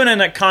 Go in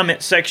that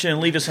comment section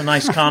and leave us a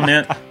nice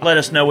comment. Let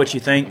us know what you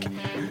think.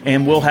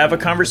 And we'll have a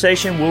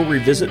conversation. We'll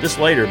revisit this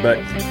later. But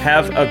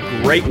have a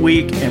great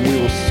week, and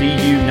we will see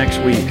you next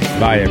week.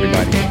 Bye,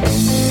 everybody.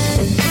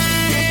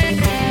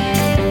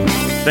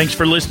 Thanks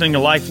for listening to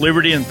Life,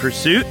 Liberty, and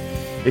Pursuit.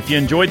 If you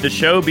enjoyed the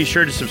show, be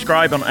sure to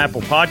subscribe on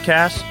Apple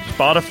Podcasts,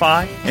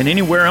 Spotify, and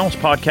anywhere else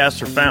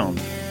podcasts are found.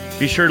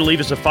 Be sure to leave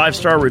us a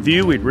 5-star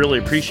review. We'd really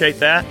appreciate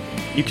that.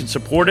 You can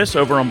support us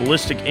over on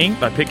Ballistic Ink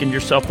by picking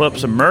yourself up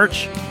some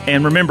merch.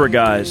 And remember,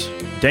 guys,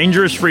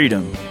 danger is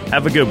freedom.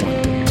 Have a good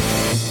one.